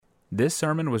This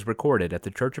sermon was recorded at the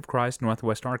Church of Christ,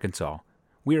 Northwest Arkansas.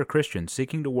 We are Christians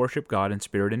seeking to worship God in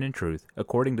spirit and in truth,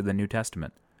 according to the New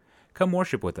Testament. Come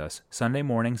worship with us Sunday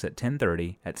mornings at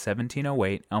 10:30 at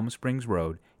 1708 Elm Springs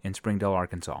Road in Springdale,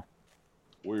 Arkansas.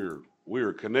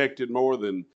 We're connected more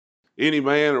than any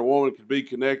man or woman could be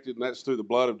connected, and that's through the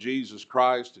blood of Jesus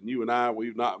Christ. And you and I,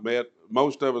 we've not met.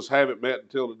 Most of us haven't met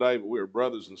until today, but we are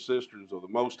brothers and sisters of the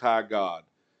Most High God.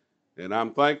 And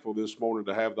I'm thankful this morning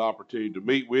to have the opportunity to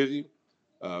meet with you.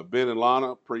 Ben and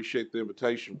Lana, appreciate the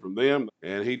invitation from them.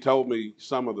 And he told me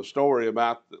some of the story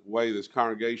about the way this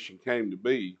congregation came to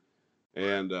be.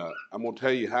 And I'm going to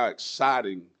tell you how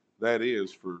exciting that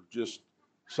is for just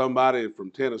somebody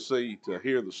from Tennessee to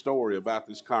hear the story about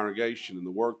this congregation and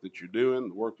the work that you're doing,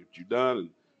 the work that you've done, and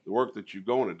the work that you're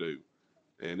going to do.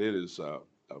 And it is a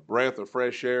breath of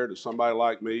fresh air to somebody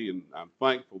like me, and I'm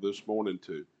thankful this morning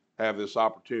to have this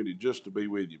opportunity just to be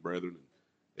with you, brethren.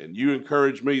 And you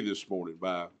encourage me this morning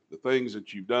by the things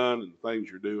that you've done and the things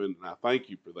you're doing, and I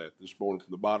thank you for that this morning from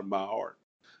the bottom of my heart.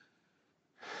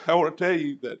 I want to tell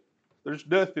you that there's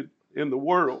nothing in the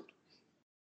world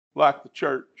like the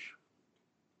church.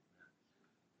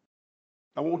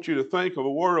 I want you to think of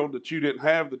a world that you didn't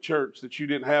have the church, that you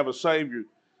didn't have a Savior,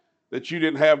 that you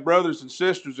didn't have brothers and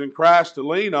sisters in Christ to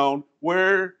lean on.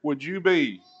 Where would you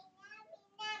be?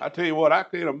 I tell you what, I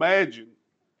can't imagine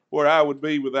where I would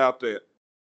be without that.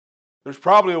 There's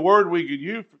probably a word we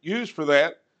could use for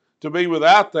that, to be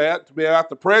without that, to be without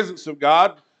the presence of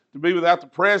God, to be without the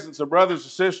presence of brothers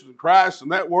and sisters in Christ,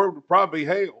 and that word would probably be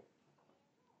hell.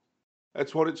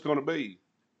 That's what it's going to be,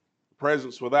 the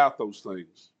presence without those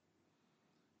things.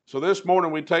 So this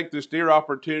morning we take this dear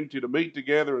opportunity to meet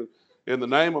together in the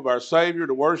name of our Savior,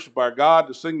 to worship our God,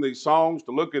 to sing these songs,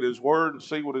 to look at His Word and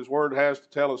see what His Word has to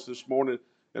tell us this morning.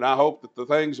 And I hope that the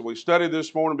things that we study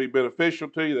this morning be beneficial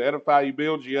to you, that edify you,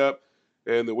 build you up,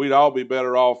 and that we'd all be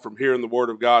better off from hearing the Word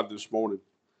of God this morning.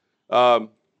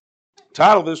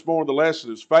 Title this morning, the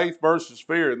lesson is Faith versus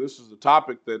Fear, and this is a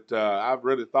topic that I've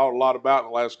really thought a lot about in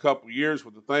the last couple of years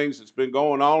with the things that's been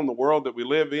going on in the world that we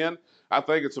live in. I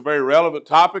think it's a very relevant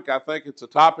topic. I think it's a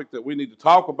topic that we need to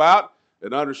talk about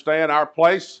and understand our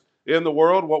place in the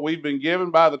world, what we've been given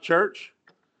by the church.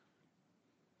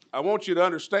 I want you to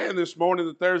understand this morning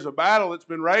that there's a battle that's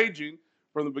been raging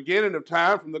from the beginning of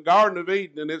time, from the Garden of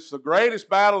Eden, and it's the greatest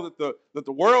battle that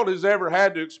the world has ever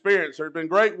had to experience. There have been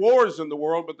great wars in the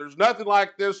world, but there's nothing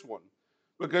like this one,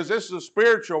 because this is a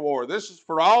spiritual war. This is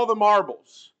for all the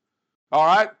marbles. All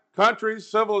right?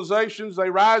 Countries, civilizations, they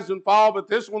rise and fall, but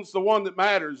this one's the one that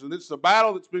matters, and it's the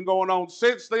battle that's been going on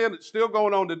since then. It's still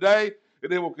going on today,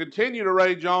 and it will continue to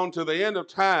rage on to the end of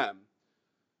time.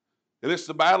 And it's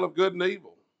the battle of good and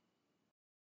evil.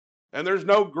 And there's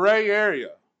no gray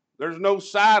area. There's no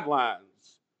sidelines.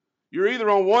 You're either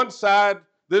on one side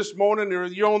this morning or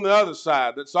you're on the other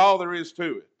side. That's all there is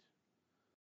to it.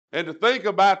 And to think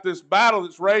about this battle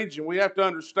that's raging, we have to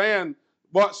understand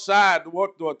what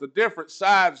the different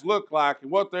sides look like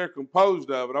and what they're composed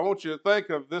of. And I want you to think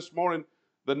of this morning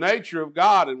the nature of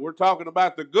God. And we're talking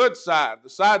about the good side, the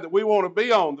side that we want to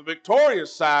be on, the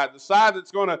victorious side, the side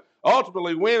that's going to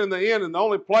ultimately win in the end. And the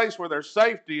only place where there's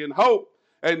safety and hope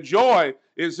and joy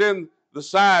is in the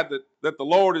side that the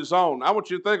Lord is on. I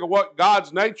want you to think of what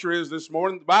God's nature is this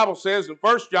morning. The Bible says in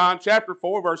 1 John chapter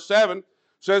 4, verse 7,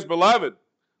 says, "Beloved,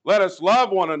 let us love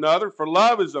one another, for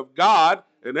love is of God,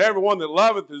 and everyone that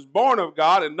loveth is born of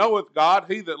God, and knoweth God.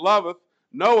 He that loveth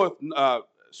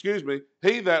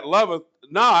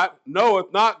not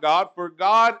knoweth not God, for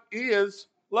God is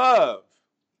love."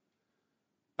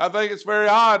 I think it's very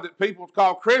odd that people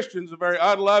call Christians a very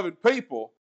unloving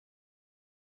people.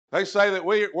 They say that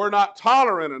we're not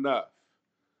tolerant enough,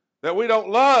 that we don't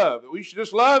love, that we should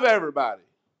just love everybody.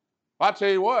 I tell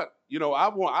you what, I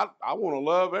want to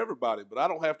love everybody, but I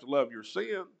don't have to love your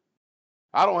sin.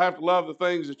 I don't have to love the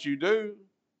things that you do.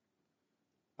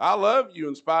 I love you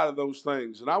in spite of those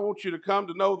things, and I want you to come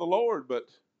to know the Lord, but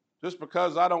just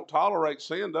because I don't tolerate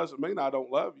sin doesn't mean I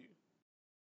don't love you.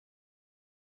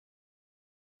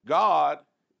 God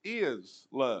is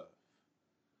love.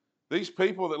 These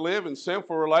people that live in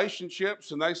sinful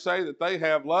relationships and they say that they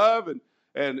have love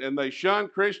and they shun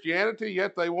Christianity,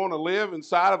 yet they want to live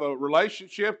inside of a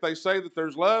relationship they say that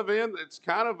there's love in, it's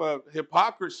kind of a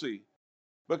hypocrisy.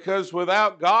 Because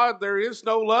without God, there is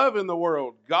no love in the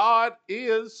world. God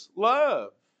is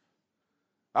love.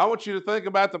 I want you to think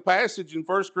about the passage in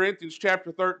 1 Corinthians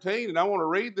chapter 13, and I want to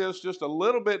read this just a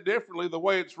little bit differently the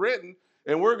way it's written,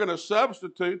 and we're going to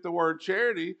substitute the word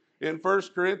charity in 1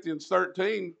 Corinthians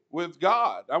 13 with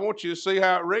God. I want you to see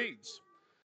how it reads.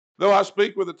 Though I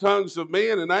speak with the tongues of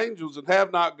men and angels and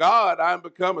have not God, I am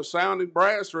become a sounding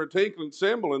brass or a tinkling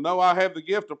cymbal. And though I have the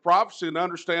gift of prophecy and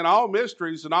understand all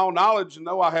mysteries and all knowledge, and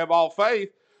though I have all faith,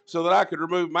 so that I could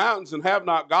remove mountains and have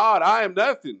not God, I am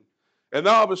nothing. And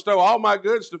though I bestow all my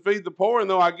goods to feed the poor, and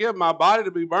though I give my body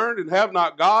to be burned and have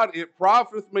not God, it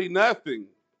profiteth me nothing.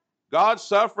 God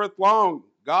suffereth long.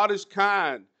 God is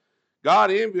kind. God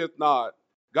envieth not.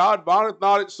 God vaunteth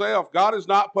not itself. God is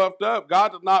not puffed up.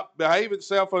 God doth not behave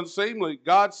itself unseemly.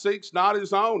 God seeks not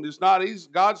his own.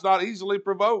 God's not easily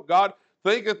provoked. God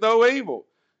thinketh no evil.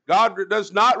 God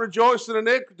does not rejoice in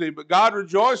iniquity, but God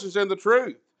rejoices in the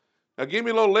truth. Now, give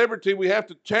me a little liberty. We have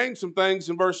to change some things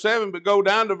in verse 7, but go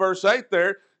down to verse 8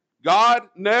 there. God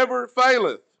never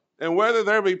faileth. And whether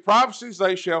there be prophecies,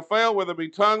 they shall fail. Whether there be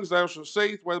tongues, they shall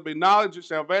cease. Whether there be knowledge, it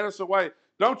shall vanish away.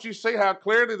 Don't you see how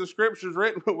clearly the Scripture is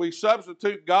written when we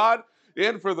substitute God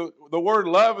in for the word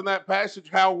love in that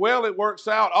passage, how well it works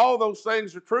out? All those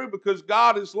things are true because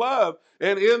God is love.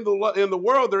 And in the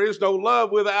world, there is no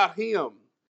love without Him.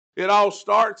 It all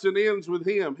starts and ends with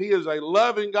Him. He is a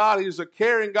loving God. He is a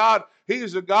caring God. He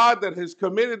is a God that has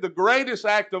committed the greatest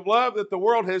act of love that the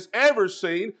world has ever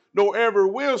seen, nor ever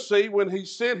will see, when He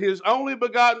sent His only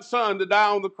begotten Son to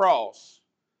die on the cross.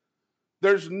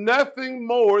 There's nothing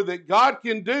more that God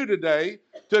can do today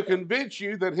to convince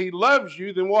you that He loves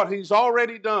you than what He's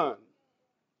already done.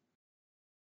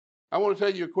 I want to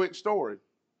tell you a quick story.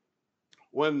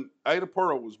 When Ada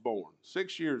Pearl was born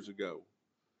 6 years ago,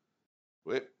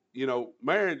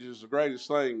 marriage is the greatest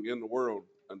thing in the world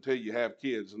until you have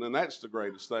kids, and then that's the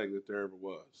greatest thing that there ever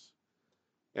was.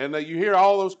 And you hear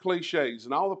all those cliches,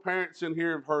 and all the parents in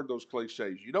here have heard those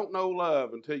cliches. You don't know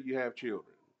love until you have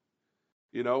children.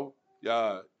 You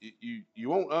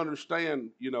won't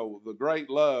understand, the great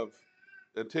love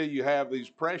until you have these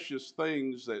precious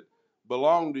things that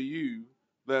belong to you,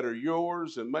 that are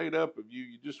yours and made up of you.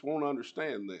 You just won't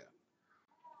understand that.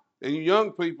 And you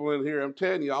young people in here, I'm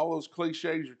telling you, all those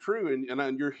cliches are true.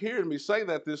 And you're hearing me say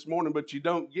that this morning, but you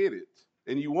don't get it.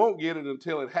 And you won't get it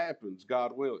until it happens,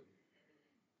 God willing.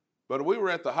 But we were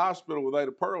at the hospital with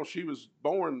Ada Pearl. She was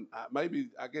born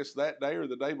I guess that day or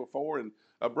the day before. And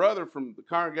a brother from the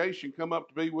congregation come up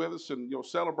to be with us and,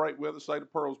 celebrate with us Ada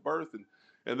Pearl's birth.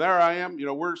 And there I am,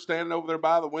 we're standing over there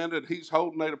by the window, and he's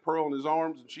holding Ada Pearl in his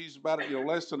arms, and she's about,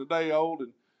 less than a day old.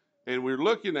 And we're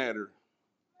looking at her,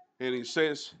 and he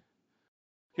says,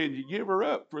 "Can you give her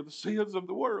up for the sins of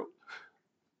the world?"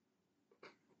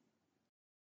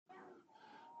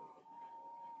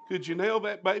 Could you nail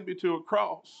that baby to a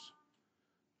cross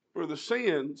for the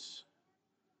sins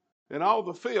and all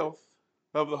the filth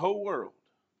of the whole world?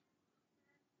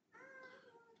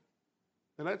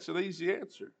 And that's an easy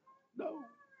answer. No.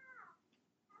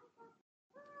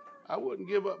 I wouldn't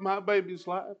give up my baby's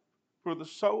life for the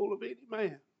soul of any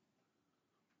man.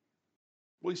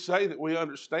 We say that we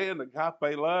understand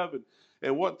agape love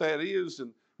and what that is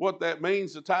and what that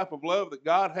means, the type of love that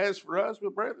God has for us.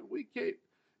 But brethren, we can't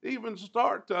even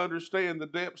start to understand the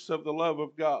depths of the love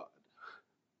of God,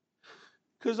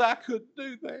 because I couldn't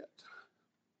do that.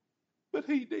 But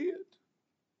He did.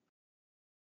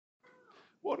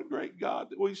 What a great God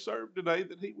that we serve today,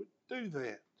 that He would do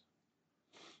that.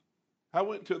 I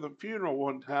went to the funeral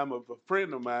one time of a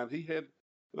friend of mine. They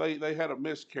had a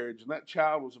miscarriage, and that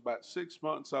child was about 6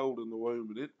 months old in the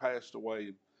womb, and it passed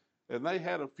away. And they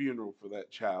had a funeral for that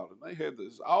child, and they had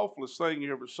this awfulest thing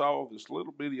you ever saw, this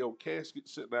little bitty old casket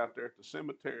sitting out there at the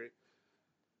cemetery.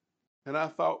 And I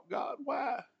thought, God,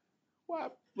 why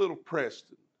little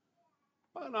Preston?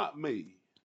 Why not me?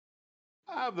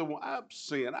 I've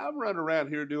sinned. I've run around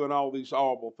here doing all these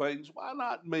horrible things. Why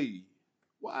not me?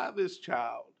 Why this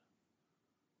child?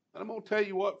 And I'm going to tell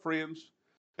you what, friends,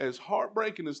 as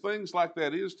heartbreaking as things like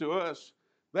that is to us,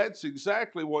 that's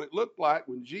exactly what it looked like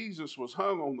when Jesus was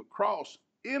hung on the cross.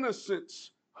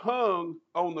 Innocence hung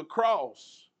on the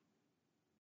cross.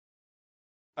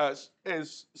 As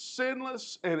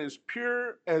sinless and as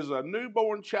pure as a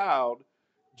newborn child,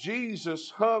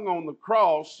 Jesus hung on the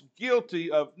cross,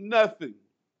 guilty of nothing.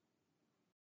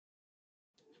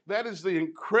 That is the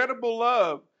incredible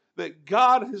love that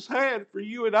God has had for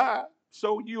you and I,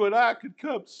 so you and I could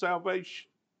come to salvation.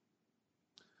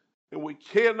 And we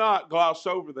cannot gloss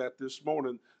over that this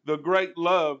morning, the great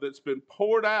love that's been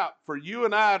poured out for you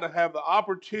and I to have the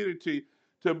opportunity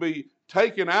to be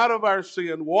taken out of our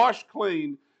sin, washed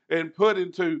clean, and put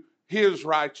into His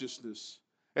righteousness,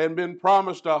 and been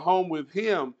promised a home with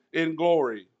Him in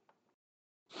glory.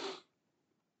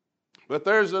 But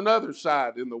there's another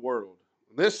side in the world.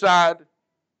 This side,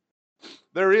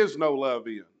 there is no love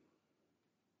in.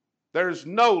 There's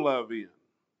no love in.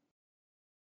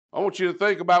 I want you to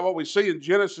think about what we see in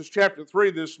Genesis chapter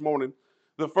 3 this morning,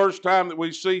 the first time that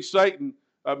we see Satan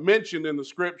mentioned in the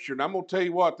scripture. And I'm going to tell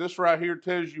you what, this right here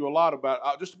tells you a lot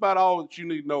about, just about all that you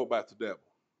need to know about the devil.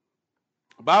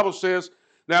 The Bible says,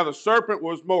 now the serpent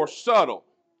was more subtle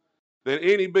than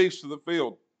any beast of the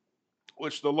field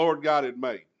which the Lord God had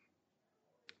made.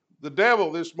 The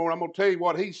devil this morning, I'm going to tell you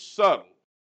what, he's subtle.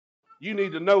 You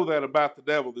need to know that about the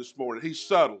devil this morning. He's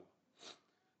subtle.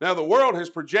 Now, the world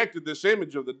has projected this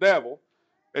image of the devil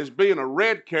as being a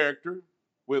red character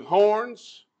with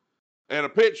horns and a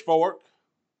pitchfork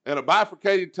and a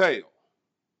bifurcated tail.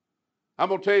 I'm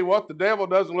going to tell you what, the devil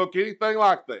doesn't look anything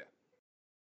like that.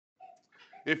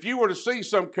 If you were to see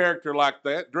some character like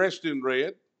that, dressed in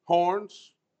red,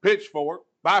 horns, pitchfork,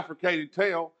 bifurcated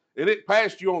tail, and it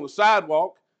passed you on the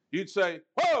sidewalk, you'd say,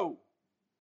 whoa,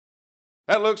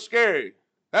 that looks scary.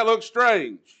 That looks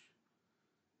strange.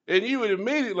 And you would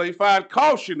immediately find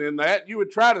caution in that. You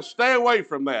would try to stay away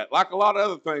from that, like a lot of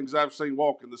other things I've seen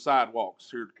walking the sidewalks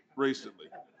here recently.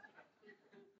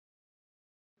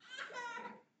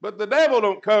 But the devil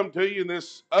don't come to you in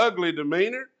this ugly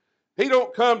demeanor. He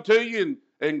don't come to you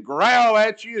and growl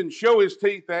at you and show his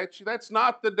teeth at you. That's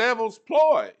not the devil's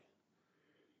ploy.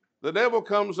 The devil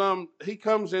comes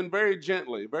in very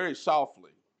gently, very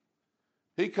softly.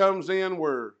 He comes in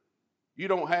where you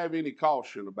don't have any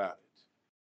caution about it.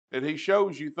 And he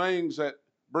shows you things that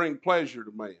bring pleasure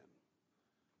to man.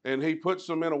 And he puts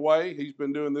them in a way. He's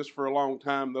been doing this for a long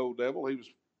time, though, devil. He was,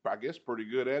 I guess, pretty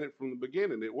good at it from the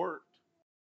beginning. It worked.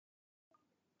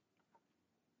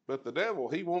 But the devil,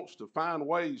 he wants to find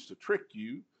ways to trick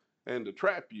you and to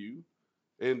trap you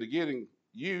into getting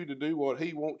you to do what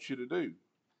he wants you to do.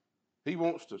 He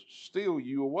wants to steal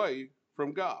you away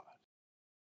from God.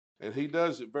 And he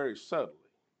does it very subtly.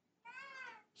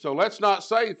 So let's not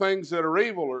say things that are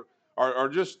evil or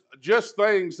just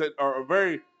things that are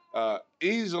very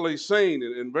easily seen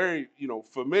and very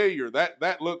familiar.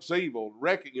 That looks evil.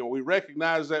 We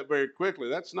recognize that very quickly.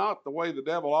 That's not the way the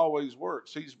devil always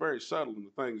works. He's very subtle in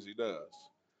the things he does.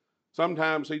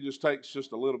 Sometimes he just takes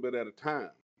just a little bit at a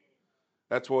time.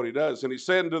 That's what he does. And he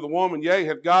said unto the woman, yea,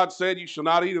 hath God said, you shall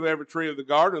not eat of every tree of the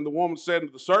garden? And the woman said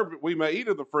unto the serpent, we may eat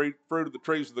of the fruit of the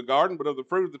trees of the garden, but of the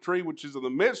fruit of the tree which is in the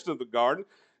midst of the garden,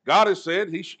 God has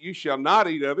said, you shall not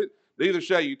eat of it, neither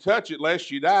shall you touch it,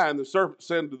 lest you die. And the serpent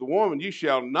said unto the woman, you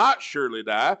shall not surely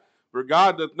die, for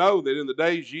God doth know that in the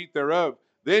days ye eat thereof,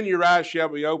 then your eyes shall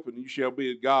be opened, and you shall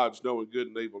be as gods, knowing good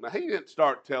and evil. Now, he didn't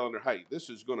start telling her, hey, this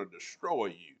is going to destroy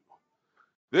you.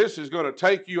 This is going to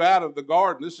take you out of the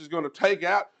garden. This is going to take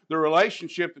out the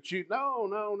relationship that you...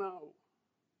 No.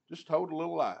 Just told a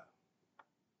little lie.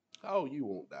 Oh, you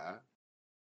won't die.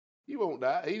 You won't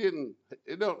die. He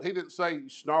didn't say he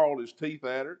snarled his teeth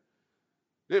at her.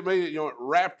 It mean it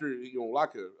wrapped her,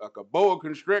 like a boa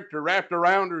constrictor, wrapped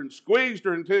around her and squeezed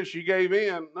her until she gave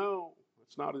in. No,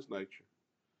 that's not his nature.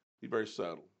 He's very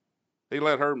subtle. He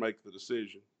let her make the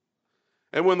decision.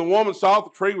 And when the woman saw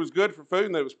that the tree was good for food,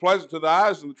 and that it was pleasant to the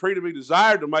eyes, and the tree to be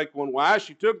desired to make one wise,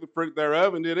 she took the fruit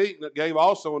thereof, and did eat, and it gave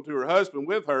also unto her husband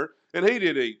with her, and he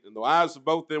did eat. And the eyes of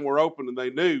both them were opened, and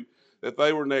they knew that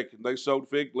they were naked. And they sewed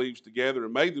fig leaves together,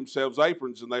 and made themselves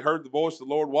aprons. And they heard the voice of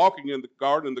the Lord walking in the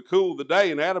garden in the cool of the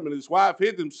day. And Adam and his wife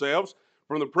hid themselves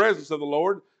from the presence of the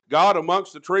Lord God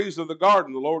amongst the trees of the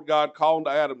garden. The Lord God called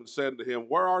to Adam and said to him,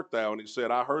 where art thou? And he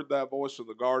said, I heard thy voice in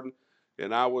the garden,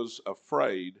 and I was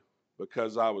afraid,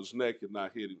 because I was naked and I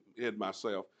hid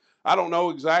myself. I don't know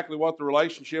exactly what the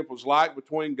relationship was like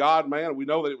between God and man. We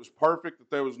know that it was perfect, that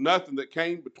there was nothing that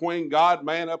came between God and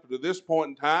man up to this point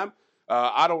in time.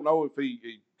 I don't know if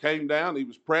he came down, he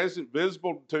was present,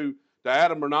 visible to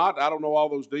Adam or not. I don't know all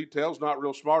those details, not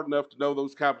real smart enough to know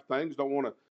those kind of things. Don't want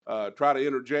to try to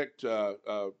interject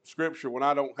scripture when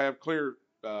I don't have clear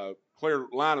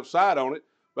line of sight on it.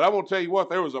 But I want to tell you what,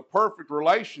 there was a perfect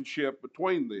relationship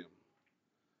between them.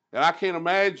 And I can't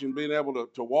imagine being able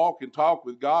to walk and talk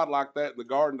with God like that in the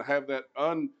garden, to have that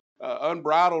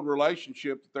unbridled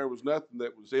relationship, that there was nothing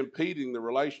that was impeding the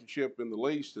relationship in the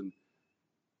least. And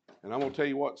I'm going to tell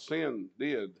you what sin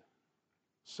did.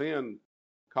 Sin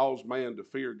caused man to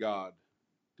fear God,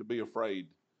 to be afraid.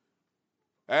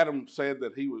 Adam said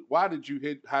that why did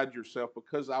you hide yourself?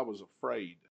 Because I was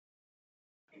afraid.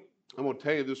 I'm going to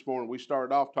tell you this morning, we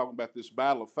started off talking about this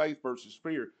battle of faith versus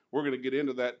fear. We're going to get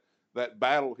into that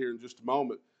battle here in just a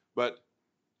moment. But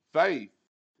faith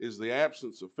is the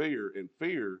absence of fear, and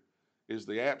fear is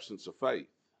the absence of faith.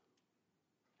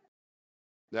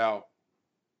 Now,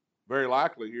 very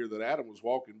likely here that Adam was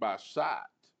walking by sight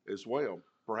as well.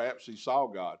 Perhaps he saw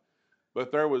God.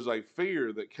 But there was a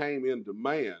fear that came into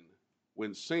man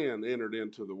when sin entered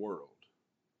into the world.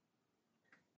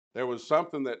 There was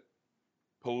something that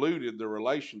polluted the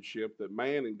relationship that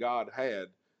man and God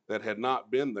had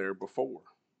not been there before.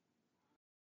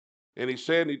 And he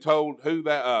said, and he told who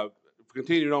that,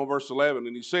 continued on verse 11,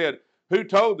 and he said, who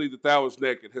told thee that thou wast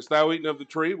naked? Hast thou eaten of the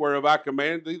tree whereof I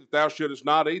commanded thee that thou shouldest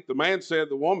not eat? The man said,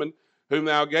 the woman whom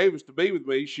thou gavest to be with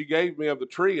me, she gave me of the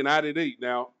tree, and I did eat.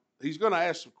 Now, he's going to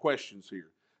ask some questions here.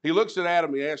 He looks at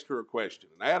Adam, he asks her a question.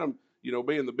 And Adam,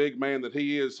 being the big man that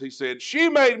he is, he said, she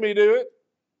made me do it.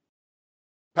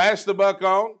 Pass the buck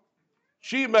on.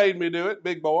 She made me do it,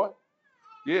 big boy.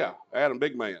 Yeah, Adam,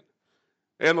 big man.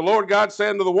 And the Lord God said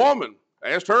unto the woman,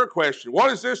 asked her a question,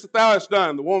 what is this that thou hast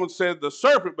done? The woman said, the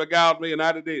serpent beguiled me, and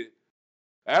I did it.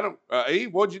 Adam,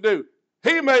 Eve, what'd you do?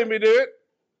 He made me do it,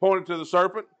 pointed to the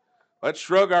serpent. Let's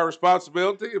shrug our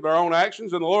responsibility of our own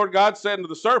actions. And the Lord God said unto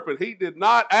the serpent, he did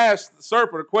not ask the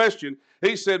serpent a question.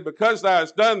 He said, because thou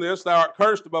hast done this, thou art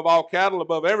cursed above all cattle,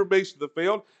 above every beast of the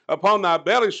field. Upon thy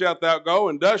belly shalt thou go,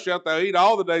 and dust shalt thou eat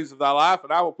all the days of thy life.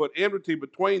 And I will put enmity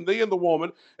between thee and the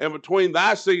woman, and between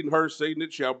thy seed and her seed, and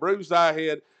it shall bruise thy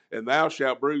head, and thou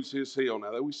shalt bruise his heel.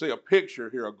 Now, we see a picture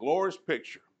here, a glorious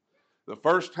picture. The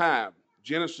first time,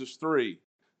 Genesis 3,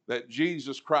 that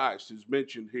Jesus Christ is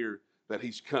mentioned here, that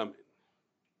he's coming.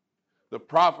 The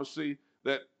prophecy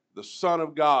that the Son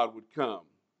of God would come.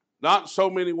 Not in so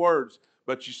many words,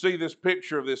 but you see this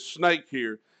picture of this snake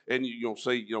here, and you'll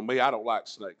see, me, I don't like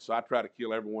snakes, so I try to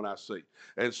kill everyone I see.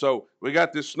 And so we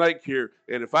got this snake here,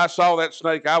 and if I saw that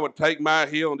snake, I would take my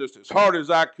heel and just as hard as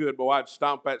I could, boy, I'd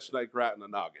stomp that snake right in the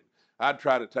noggin. I'd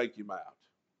try to take him out.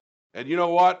 And you know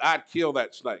what? I'd kill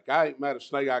that snake. I ain't met a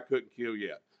snake I couldn't kill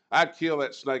yet. I'd kill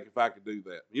that snake if I could do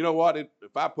that. You know what? If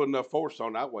I put enough force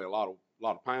on it, I weigh a lot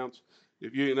of pounds.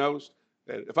 If you ain't noticed,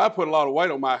 and if I put a lot of weight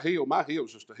on my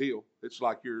heel's just a heel. It's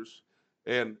like yours,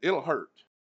 and it'll hurt.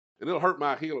 And it'll hurt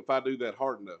my heel if I do that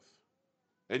hard enough.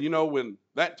 And when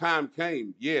that time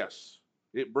came, yes,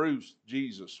 it bruised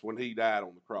Jesus when he died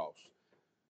on the cross.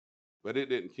 But it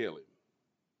didn't kill him.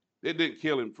 It didn't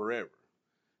kill him forever.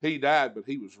 He died, but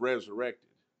he was resurrected.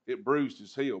 It bruised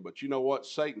his heel. But you know what?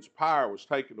 Satan's power was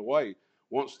taken away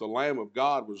once the Lamb of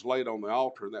God was laid on the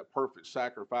altar and that perfect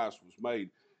sacrifice was made.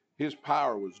 His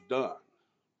power was done.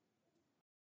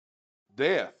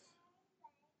 Death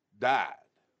died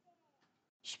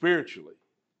spiritually.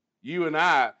 You and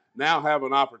I now have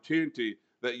an opportunity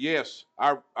that, yes,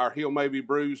 our heel may be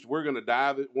bruised. We're going to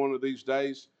die one of these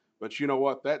days. But you know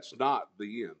what? That's not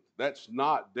the end. That's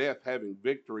not death having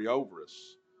victory over us.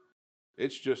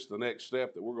 It's just the next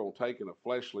step that we're going to take in a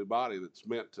fleshly body that's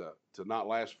meant to not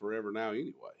last forever now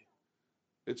anyway.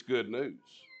 It's good news.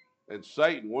 And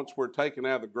Satan, once we're taken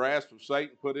out of the grasp of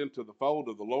Satan, put into the fold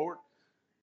of the Lord,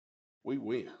 we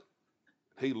win.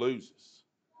 He loses.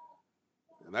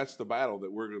 And that's the battle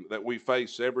that we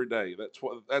face every day.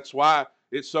 That's why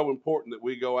it's so important that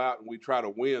we go out and we try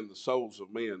to win the souls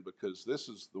of men, because this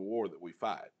is the war that we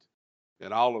fight.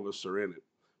 And all of us are in it.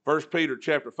 1 Peter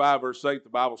chapter 5, verse 8, the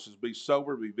Bible says, be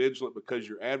sober, be vigilant, because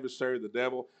your adversary, the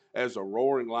devil, as a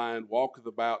roaring lion, walketh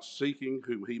about, seeking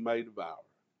whom he may devour.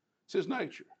 It's his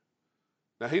nature.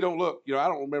 Now, he don't look, I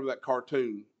don't remember that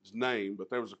cartoon's name, but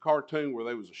there was a cartoon where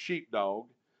there was a sheepdog,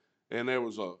 and there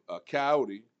was a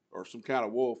coyote, or some kind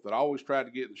of wolf, that always tried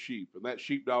to get the sheep. And that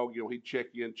sheepdog, he'd check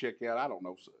in, check out. I don't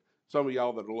know. Some of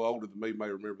y'all that are a little older than me may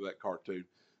remember that cartoon.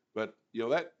 But,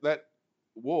 that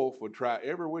wolf would try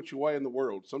every which way in the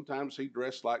world. Sometimes he'd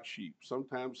dress like sheep.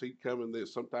 Sometimes he'd come in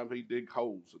this. Sometimes he'd dig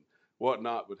holes and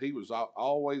whatnot. But he was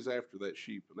always after that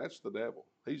sheep. And that's the devil.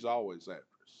 He's always after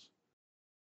us.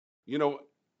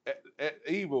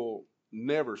 Evil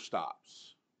never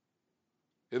stops.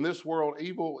 In this world,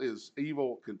 evil is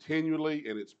evil continually,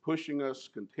 and it's pushing us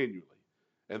continually.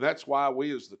 And that's why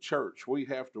we as the church, we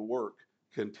have to work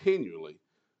continually,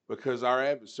 because our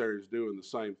adversary is doing the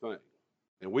same thing.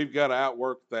 And we've got to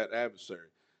outwork that adversary.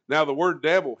 Now, the word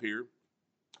devil here,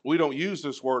 we don't use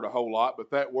this word a whole lot, but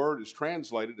that word is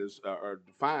translated as, or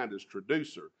defined as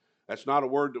traducer. That's not a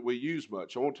word that we use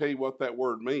much. I want to tell you what that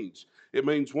word means. It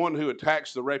means one who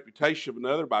attacks the reputation of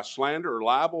another by slander or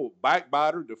libel,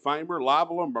 backbiter, defamer,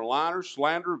 libeler, maligner,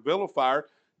 slanderer, vilifier,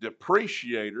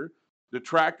 depreciator,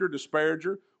 detractor,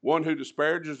 disparager, one who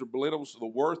disparages or belittles the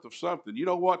worth of something. You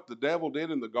know what the devil did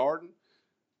in the garden?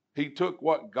 He took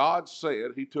what God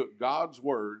said, he took God's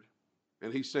word,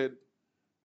 and he said,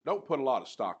 don't put a lot of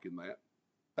stock in that.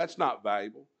 That's not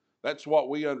valuable. That's what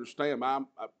we understand.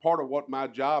 Part of what my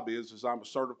job is I'm a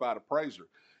certified appraiser.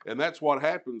 And that's what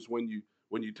happens when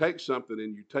you take something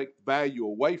and you take value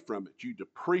away from it. You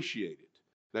depreciate it.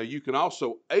 Now, you can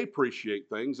also appreciate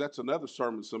things. That's another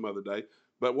sermon some other day.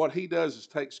 But what he does is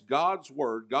takes God's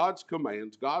word, God's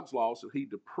commands, God's laws, and he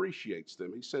depreciates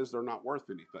them. He says they're not worth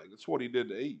anything. That's what he did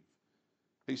to Eve.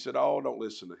 He said, oh, don't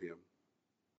listen to him.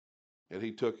 And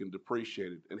he took and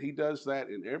depreciated. And he does that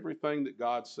in everything that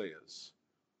God says.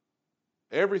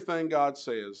 Everything God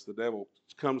says, the devil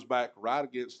comes back right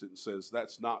against it and says,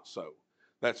 that's not so.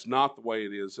 That's not the way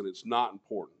it is, and it's not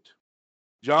important.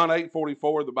 John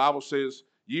 8:44, the Bible says,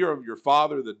 ye are of your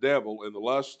father the devil, and the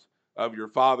lust of your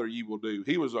father ye will do.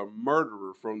 He was a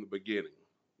murderer from the beginning,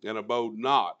 and abode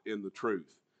not in the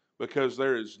truth, because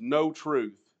there is no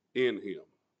truth in him.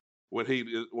 When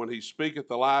he speaketh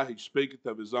a lie, he speaketh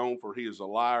of his own, for he is a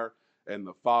liar and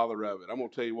the father of it. I'm going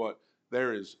to tell you what,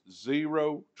 there is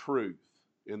zero truth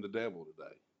in the devil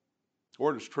today.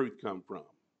 Where does truth come from?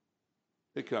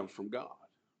 It comes from God,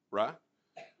 right?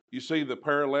 You see the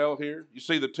parallel here? You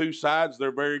see the two sides?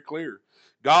 They're very clear.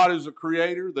 God is a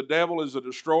creator. The devil is a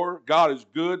destroyer. God is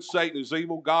good. Satan is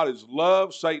evil. God is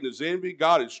love. Satan is envy.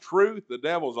 God is truth. The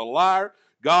devil is a liar.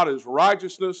 God is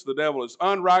righteousness. The devil is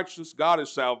unrighteousness. God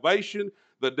is salvation.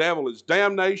 The devil is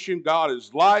damnation. God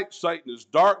is light. Satan is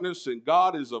darkness. And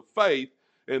God is of faith.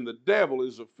 And the devil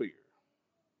is of fear.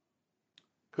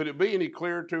 Could it be any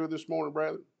clearer to you this morning,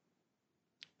 brethren?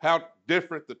 How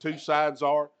different the two sides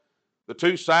are? The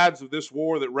two sides of this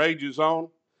war that rages on.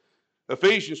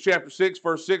 Ephesians chapter 6,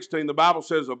 verse 16, the Bible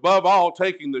says, above all,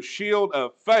 taking the shield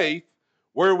of faith,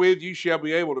 wherewith you shall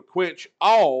be able to quench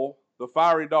all the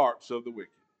fiery darts of the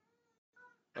wicked.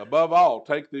 Above all,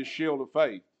 take this shield of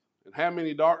faith. And how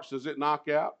many darts does it knock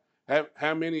out?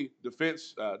 How many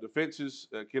defenses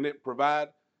can it provide?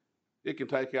 It can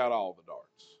take out all the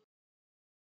darts.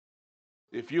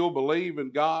 If you'll believe in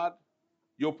God,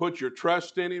 you'll put your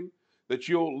trust in him, that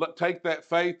you'll take that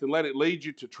faith and let it lead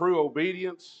you to true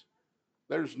obedience,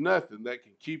 there's nothing that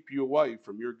can keep you away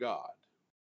from your God.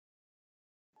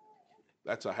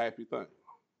 That's a happy thing.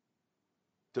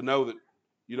 To know that,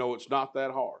 it's not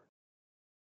that hard.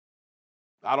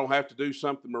 I don't have to do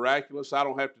something miraculous. I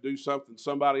don't have to do something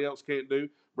somebody else can't do.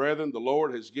 Brethren, the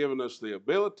Lord has given us the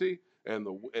ability and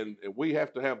we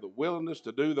have to have the willingness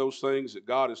to do those things that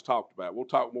God has talked about. We'll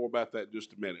talk more about that in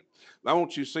just a minute. I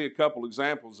want you to see a couple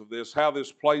examples of this, how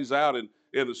this plays out in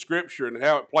the Scripture and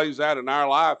how it plays out in our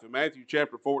life. In Matthew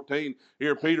chapter 14,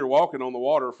 here Peter walking on the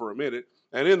water for a minute.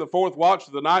 And in the fourth watch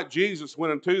of the night, Jesus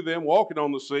went unto them walking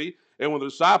on the sea. And when the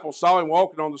disciples saw him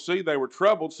walking on the sea, they were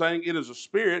troubled, saying, it is a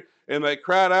spirit. And they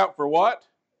cried out for what?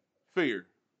 Fear.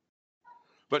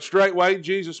 But straightway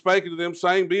Jesus spake unto them,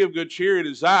 saying, be of good cheer, it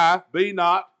is I, be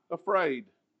not afraid.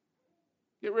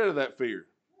 Get rid of that fear.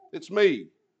 It's me.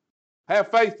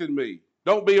 Have faith in me.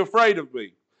 Don't be afraid of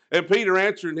me. And Peter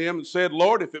answered him and said,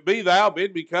 Lord, if it be thou,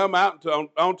 bid me come out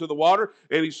onto the water.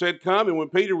 And he said, come. And when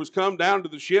Peter was come down to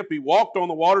the ship, he walked on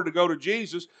the water to go to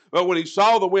Jesus. But when he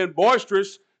saw the wind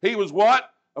boisterous, he was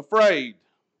what? Afraid.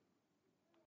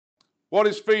 What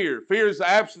is fear? Fear is the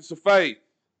absence of faith.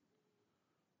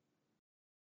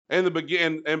 And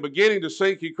beginning to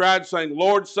sink, he cried, saying,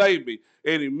 Lord, save me.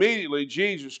 And immediately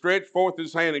Jesus stretched forth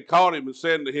his hand and caught him and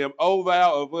said unto him, O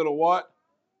thou of little what?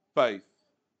 Faith.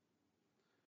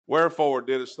 Wherefore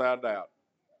didst thou doubt?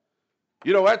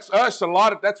 That's us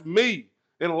that's me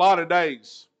in a lot of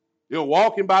days.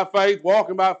 Walking by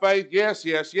faith.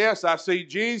 Yes, I see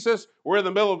Jesus. We're in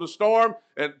the middle of the storm.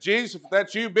 And Jesus, if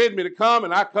that's you, bid me to come.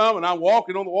 And I come and I'm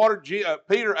walking on the water.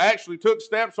 Peter actually took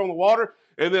steps on the water.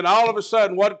 And then all of a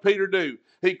sudden, what did Peter do?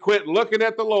 He quit looking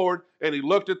at the Lord and he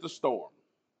looked at the storm.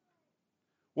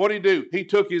 What did he do? He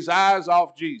took his eyes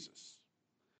off Jesus.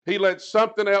 He let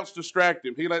something else distract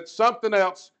him. He let something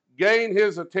else gain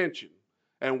his attention.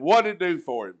 And what did it do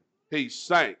for him? He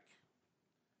sank.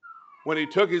 When he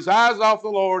took his eyes off the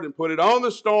Lord and put it on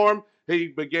the storm, he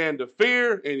began to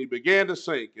fear and he began to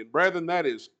sink. And brethren, that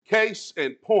is case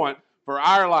and point for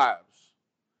our lives.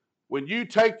 When you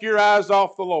take your eyes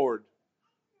off the Lord,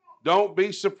 don't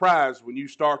be surprised when you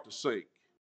start to sink.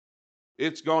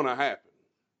 It's going to happen.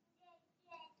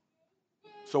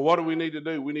 So what do we need to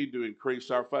do? We need to increase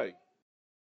our faith.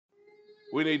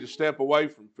 We need to step away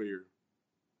from fear.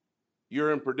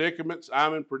 You're in predicaments.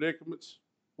 I'm in predicaments.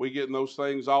 We get in those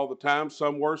things all the time,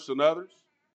 some worse than others.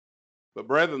 But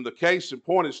brethren, the case and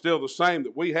point is still the same,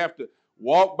 that we have to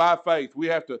walk by faith. We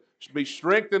have to be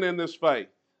strengthened in this faith.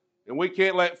 And we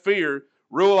can't let fear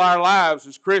rule our lives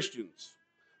as Christians.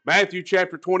 Matthew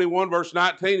chapter 21, verse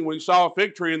 19, when he saw a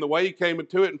fig tree in the way, he came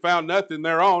into it and found nothing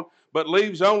thereon, but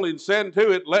leaves only, and said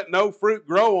unto it, let no fruit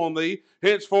grow on thee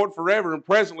henceforth forever. And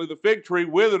presently the fig tree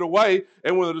withered away.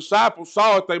 And when the disciples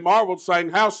saw it, they marveled, saying,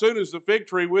 how soon is the fig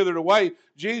tree withered away?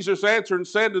 Jesus answered and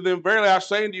said to them, verily I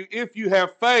say unto you, if you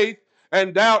have faith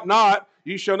and doubt not,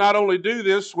 you shall not only do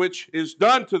this which is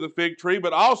done to the fig tree,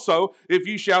 but also if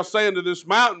you shall say unto this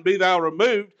mountain, be thou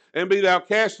removed, and be thou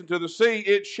cast into the sea,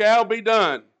 it shall be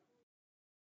done.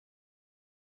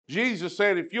 Jesus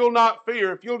said, if you'll not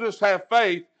fear, if you'll just have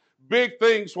faith, big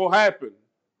things will happen.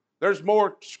 There's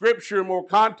more scripture and more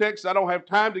context. I don't have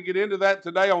time to get into that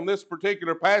today on this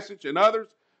particular passage and others.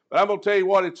 But I'm going to tell you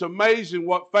what, it's amazing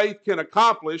what faith can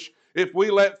accomplish if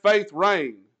we let faith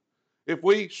reign. If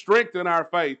we strengthen our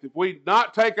faith. If we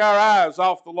not take our eyes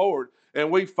off the Lord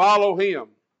and we follow Him.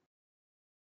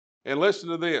 And listen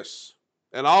to this.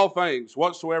 In all things,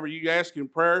 whatsoever you ask in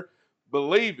prayer,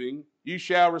 believing, you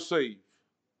shall receive.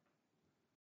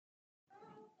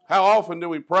 How often do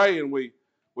we pray and we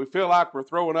feel like we're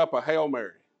throwing up a Hail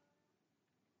Mary?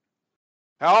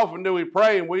 How often do we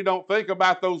pray and we don't think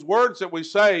about those words that we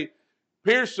say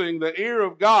piercing the ear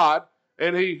of God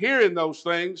and He hearing those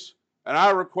things and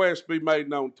our request be made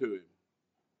known to Him?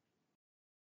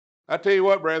 I tell you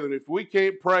what, brethren, if we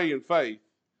can't pray in faith,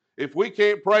 if we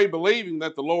can't pray believing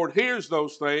that the Lord hears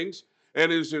those things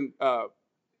and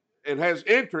and has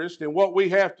interest in what we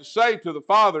have to say to the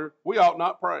Father, we ought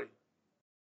not pray.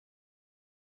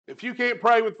 If you can't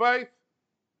pray with faith,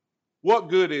 what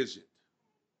good is it?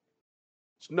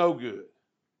 It's no good.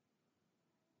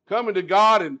 Coming to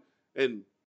God and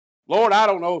Lord, I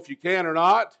don't know if you can or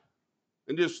not,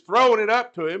 and just throwing it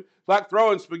up to Him, it's like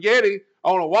throwing spaghetti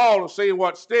on a wall and seeing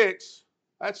what sticks.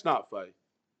 That's not faith.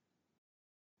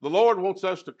 The Lord wants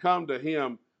us to come to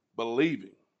Him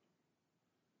believing.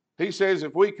 He says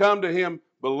if we come to Him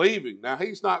believing, now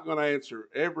He's not going to answer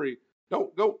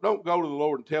don't go to the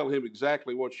Lord and tell Him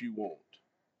exactly what you want.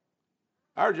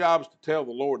 Our job is to tell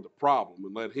the Lord the problem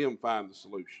and let Him find the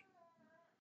solution.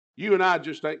 You and I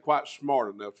just ain't quite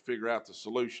smart enough to figure out the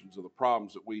solutions of the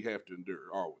problems that we have to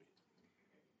endure, are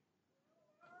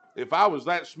we? If I was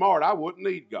that smart, I wouldn't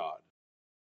need God.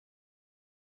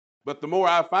 But the more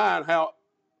I find how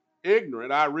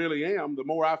ignorant I really am, the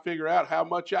more I figure out how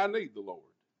much I need the Lord.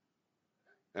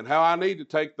 And how I need to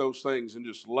take those things and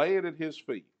just lay it at His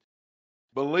feet,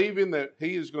 believing that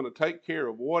He is going to take care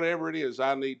of whatever it is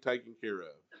I need taken care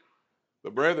of.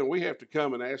 But brethren, we have to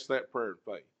come and ask that prayer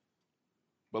in faith,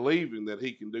 believing that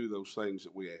He can do those things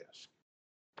that we ask.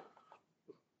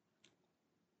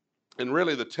 And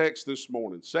really the text this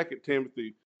morning, 2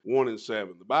 Timothy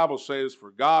 1:7, the Bible says,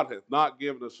 for God hath not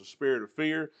given us a spirit of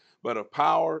fear, but of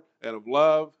power and of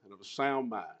love and of a sound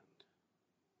mind.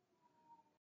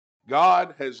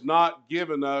 God has not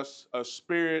given us a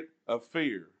spirit of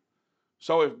fear.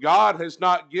 So if God has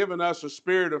not given us a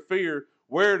spirit of fear,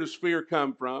 where does fear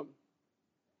come from?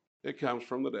 It comes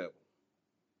from the devil.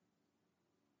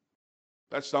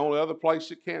 That's the only other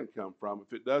place it can come from.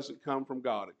 If it doesn't come from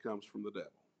God, it comes from the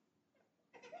devil.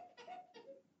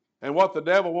 And what the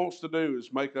devil wants to do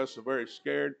is make us a very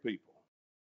scared people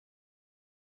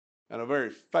and a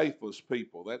very faithless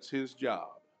people. That's his job.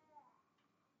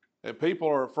 And people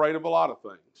are afraid of a lot of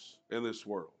things in this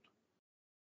world.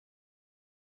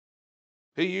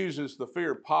 He uses the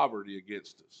fear of poverty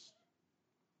against us.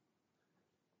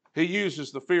 He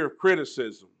uses the fear of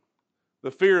criticism,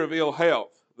 the fear of ill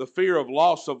health, the fear of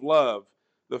loss of love,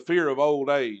 the fear of old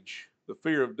age, the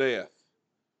fear of death.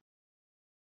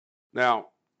 Now,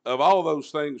 of all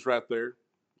those things right there,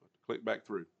 click back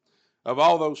through. Of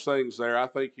all those things there, I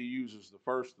think he uses the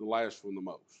first and the last one the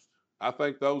most. I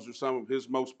think those are some of his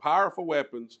most powerful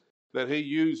weapons that he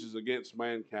uses against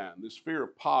mankind. This fear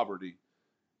of poverty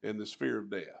and this fear of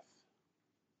death.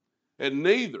 And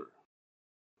neither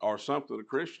are something a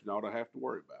Christian ought to have to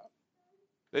worry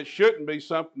about. It shouldn't be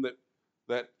something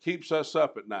that keeps us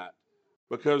up at night,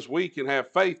 because we can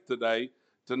have faith today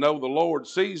to know the Lord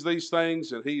sees these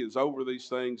things and He is over these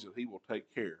things and He will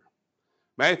take care.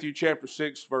 Matthew chapter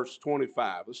 6, verse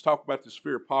 25. Let's talk about this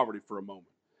fear of poverty for a moment.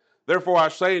 Therefore I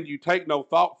say unto you, take no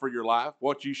thought for your life,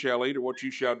 what you shall eat or what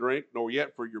you shall drink, nor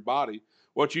yet for your body,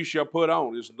 what you shall put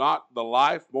on. Is not the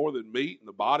life more than meat, and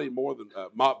the body more than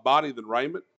body than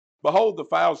raiment? Behold the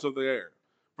fowls of the air.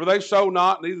 For they sow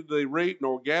not, neither do they reap,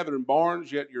 nor gather in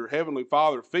barns, yet your heavenly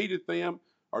Father feedeth them.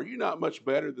 Are you not much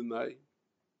better than they?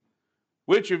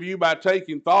 Which of you by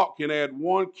taking thought can add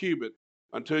 1 cubit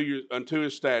unto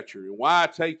his stature? And why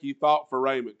take ye thought for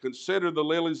raiment? Consider the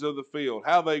lilies of the field,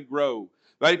 how they grow.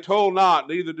 They toil not,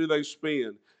 neither do they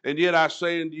spin. And yet I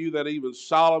say unto you that even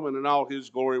Solomon in all his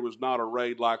glory was not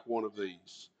arrayed like one of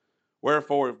these.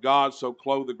 Wherefore, if God so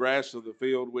clothe the grass of the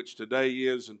field, which today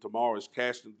is and tomorrow is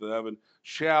cast into the oven,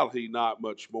 shall He not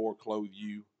much more clothe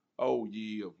you, O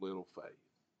ye of little faith?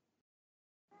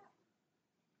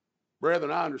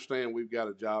 Brethren, I understand we've got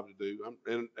a job to do.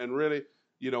 And really,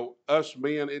 us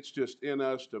men, it's just in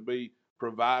us to be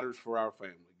providers for our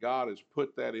family. God has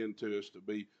put that into us to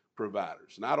be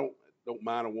providers. And I don't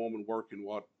mind a woman working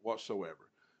whatsoever.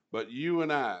 But you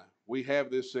and I, we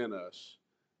have this in us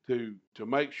to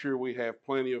make sure we have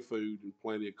plenty of food and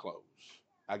plenty of clothes.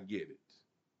 I get it.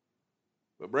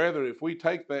 But brethren, if we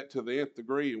take that to the nth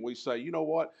degree and we say, you know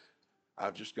what,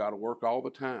 I've just got to work all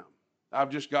the time. I've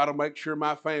just got to make sure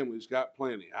my family's got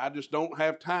plenty. I just don't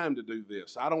have time to do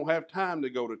this. I don't have time to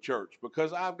go to church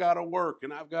because I've got to work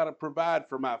and I've got to provide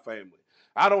for my family.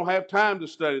 I don't have time to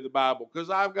study the Bible because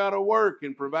I've got to work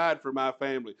and provide for my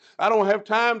family. I don't have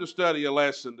time to study a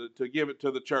lesson to give it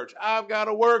to the church. I've got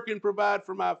to work and provide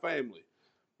for my family.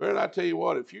 But I tell you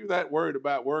what, if you're that worried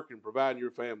about work and providing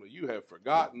your family, you have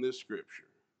forgotten this scripture.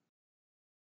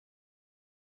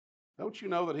 Don't you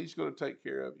know that he's going to take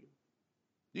care of you?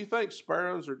 Do you think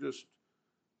sparrows are just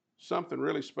something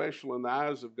really special in the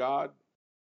eyes of God?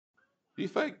 Do you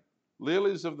think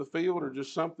lilies of the field are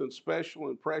just something special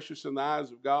and precious in the eyes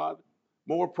of God?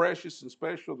 More precious and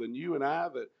special than you and I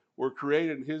that were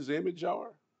created in his image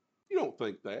are? You don't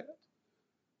think that.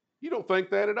 You don't think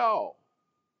that at all.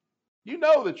 You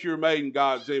know that you're made in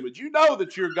God's image. You know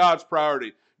that you're God's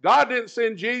priority. God didn't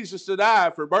send Jesus to die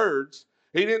for birds.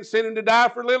 He didn't send him to die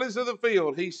for lilies of the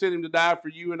field. He sent him to die for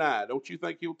you and I. Don't you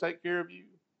think he'll take care of you?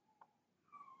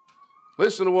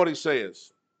 Listen to what he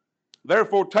says.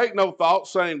 Therefore take no thought,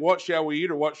 saying, what shall we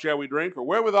eat, or what shall we drink, or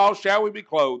wherewithal shall we be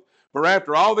clothed? For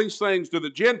after all these things do the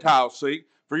Gentiles seek,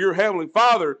 for your heavenly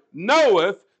Father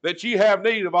knoweth that ye have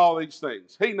need of all these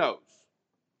things. He knows.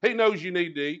 He knows you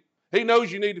need to eat. He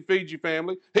knows you need to feed your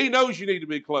family. He knows you need to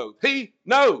be clothed. He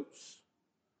knows.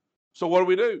 So what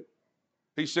do?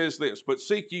 He says this, but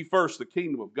seek ye first the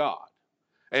kingdom of God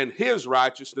and his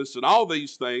righteousness, and all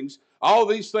these things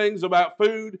about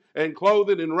food and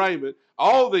clothing and raiment,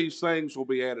 all these things will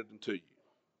be added unto you.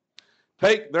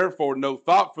 Take therefore no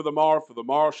thought for the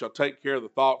morrow shall take care of the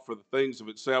thought for the things of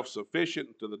itself. Sufficient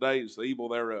unto the day is the evil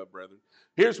thereof, brethren.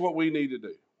 Here's what we need to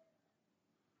do.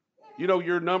 You know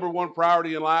your number one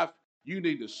priority in life? You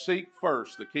need to seek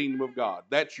first the kingdom of God.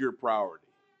 That's your priority.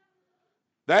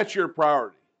 That's your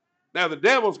priority. Now the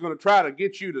devil's going to try to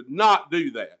get you to not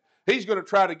do that. He's going to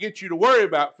try to get you to worry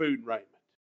about food and raiment.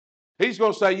 He's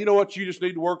going to say, you know what, you just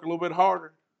need to work a little bit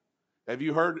harder. Have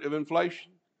you heard of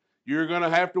inflation? You're going to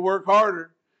have to work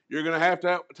harder. You're going to have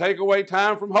to take away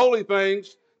time from holy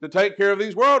things to take care of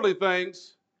these worldly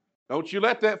things. Don't you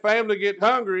let that family get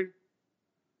hungry.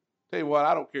 Tell you what,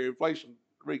 I don't care. Inflation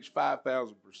reached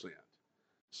 5,000%.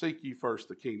 Seek ye first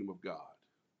the kingdom of God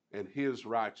and his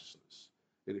righteousness.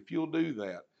 And if you'll do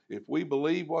that, if we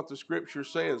believe what the scripture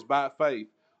says by faith,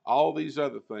 all these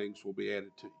other things will be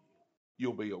added to you.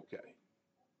 You'll be okay.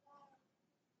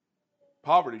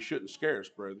 Poverty shouldn't scare us,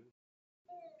 brethren.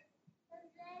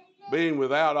 Being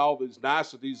without all these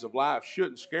niceties of life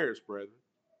shouldn't scare us, brethren.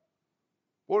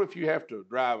 What if you have to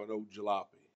drive an old jalopy?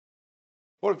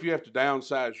 What if you have to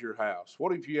downsize your house?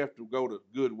 What if you have to go to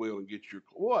Goodwill and get your...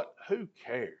 What? Who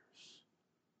cares?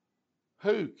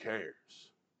 Who cares?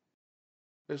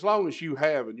 As long as you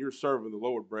have and you're serving the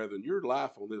Lord, brethren, your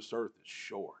life on this earth is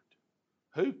short.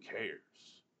 Who cares?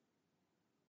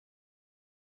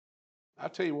 I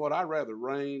tell you what, I'd rather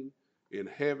reign in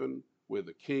heaven with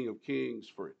the King of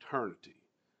Kings for eternity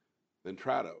than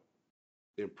try to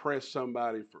impress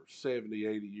somebody for 70,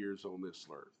 80 years on this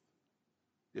earth.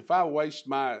 If I waste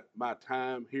my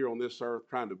time here on this earth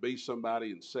trying to be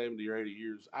somebody in 70 or 80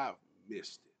 years, I've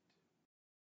missed it.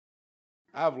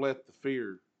 I've let the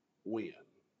fear win.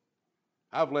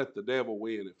 I've let the devil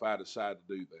win if I decide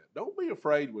to do that. Don't be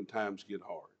afraid when times get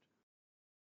hard.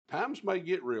 Times may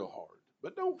get real hard,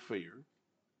 but don't fear.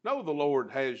 Know the Lord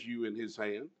has you in his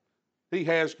hand. He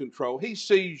has control. He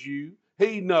sees you.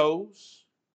 He knows.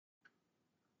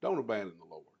 Don't abandon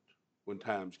the Lord when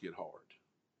times get hard.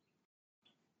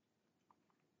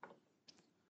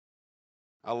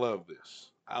 I love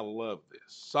this. I love this.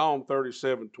 Psalm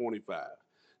 37:25.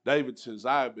 David says,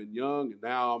 I have been young and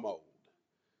now I'm old.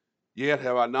 Yet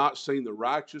have I not seen the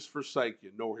righteous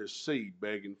forsaken, nor his seed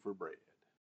begging for bread.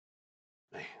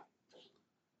 Man,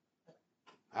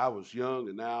 I was young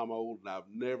and now I'm old, and I've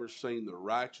never seen the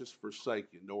righteous